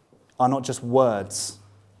are not just words,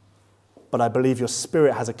 but I believe your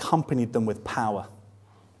Spirit has accompanied them with power.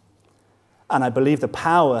 And I believe the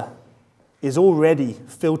power is already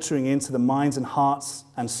filtering into the minds and hearts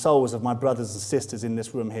and souls of my brothers and sisters in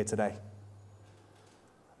this room here today.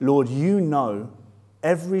 Lord, you know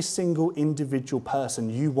every single individual person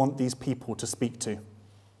you want these people to speak to.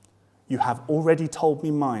 You have already told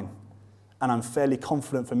me mine, and I'm fairly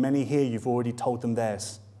confident for many here you've already told them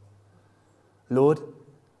theirs. Lord,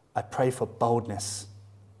 I pray for boldness.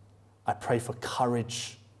 I pray for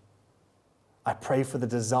courage. I pray for the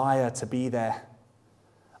desire to be there.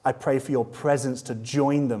 I pray for your presence to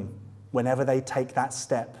join them whenever they take that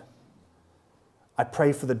step. I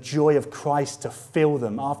pray for the joy of Christ to fill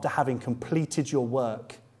them after having completed your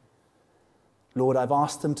work. Lord, I've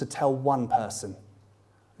asked them to tell one person.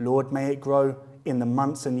 Lord, may it grow in the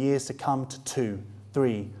months and years to come to 2,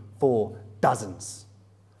 3, 4, dozens,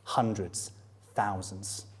 hundreds,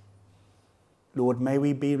 thousands. Lord, may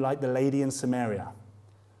we be like the lady in Samaria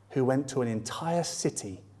who went to an entire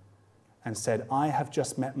city and said, I have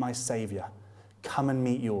just met my Savior. Come and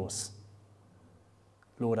meet yours.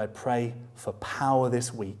 Lord, I pray for power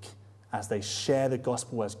this week as they share the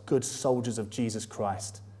gospel as good soldiers of Jesus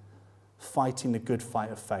Christ, fighting the good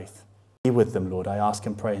fight of faith. Be with them, Lord, I ask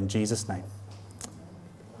and pray in Jesus' name.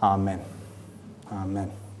 Amen.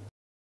 Amen.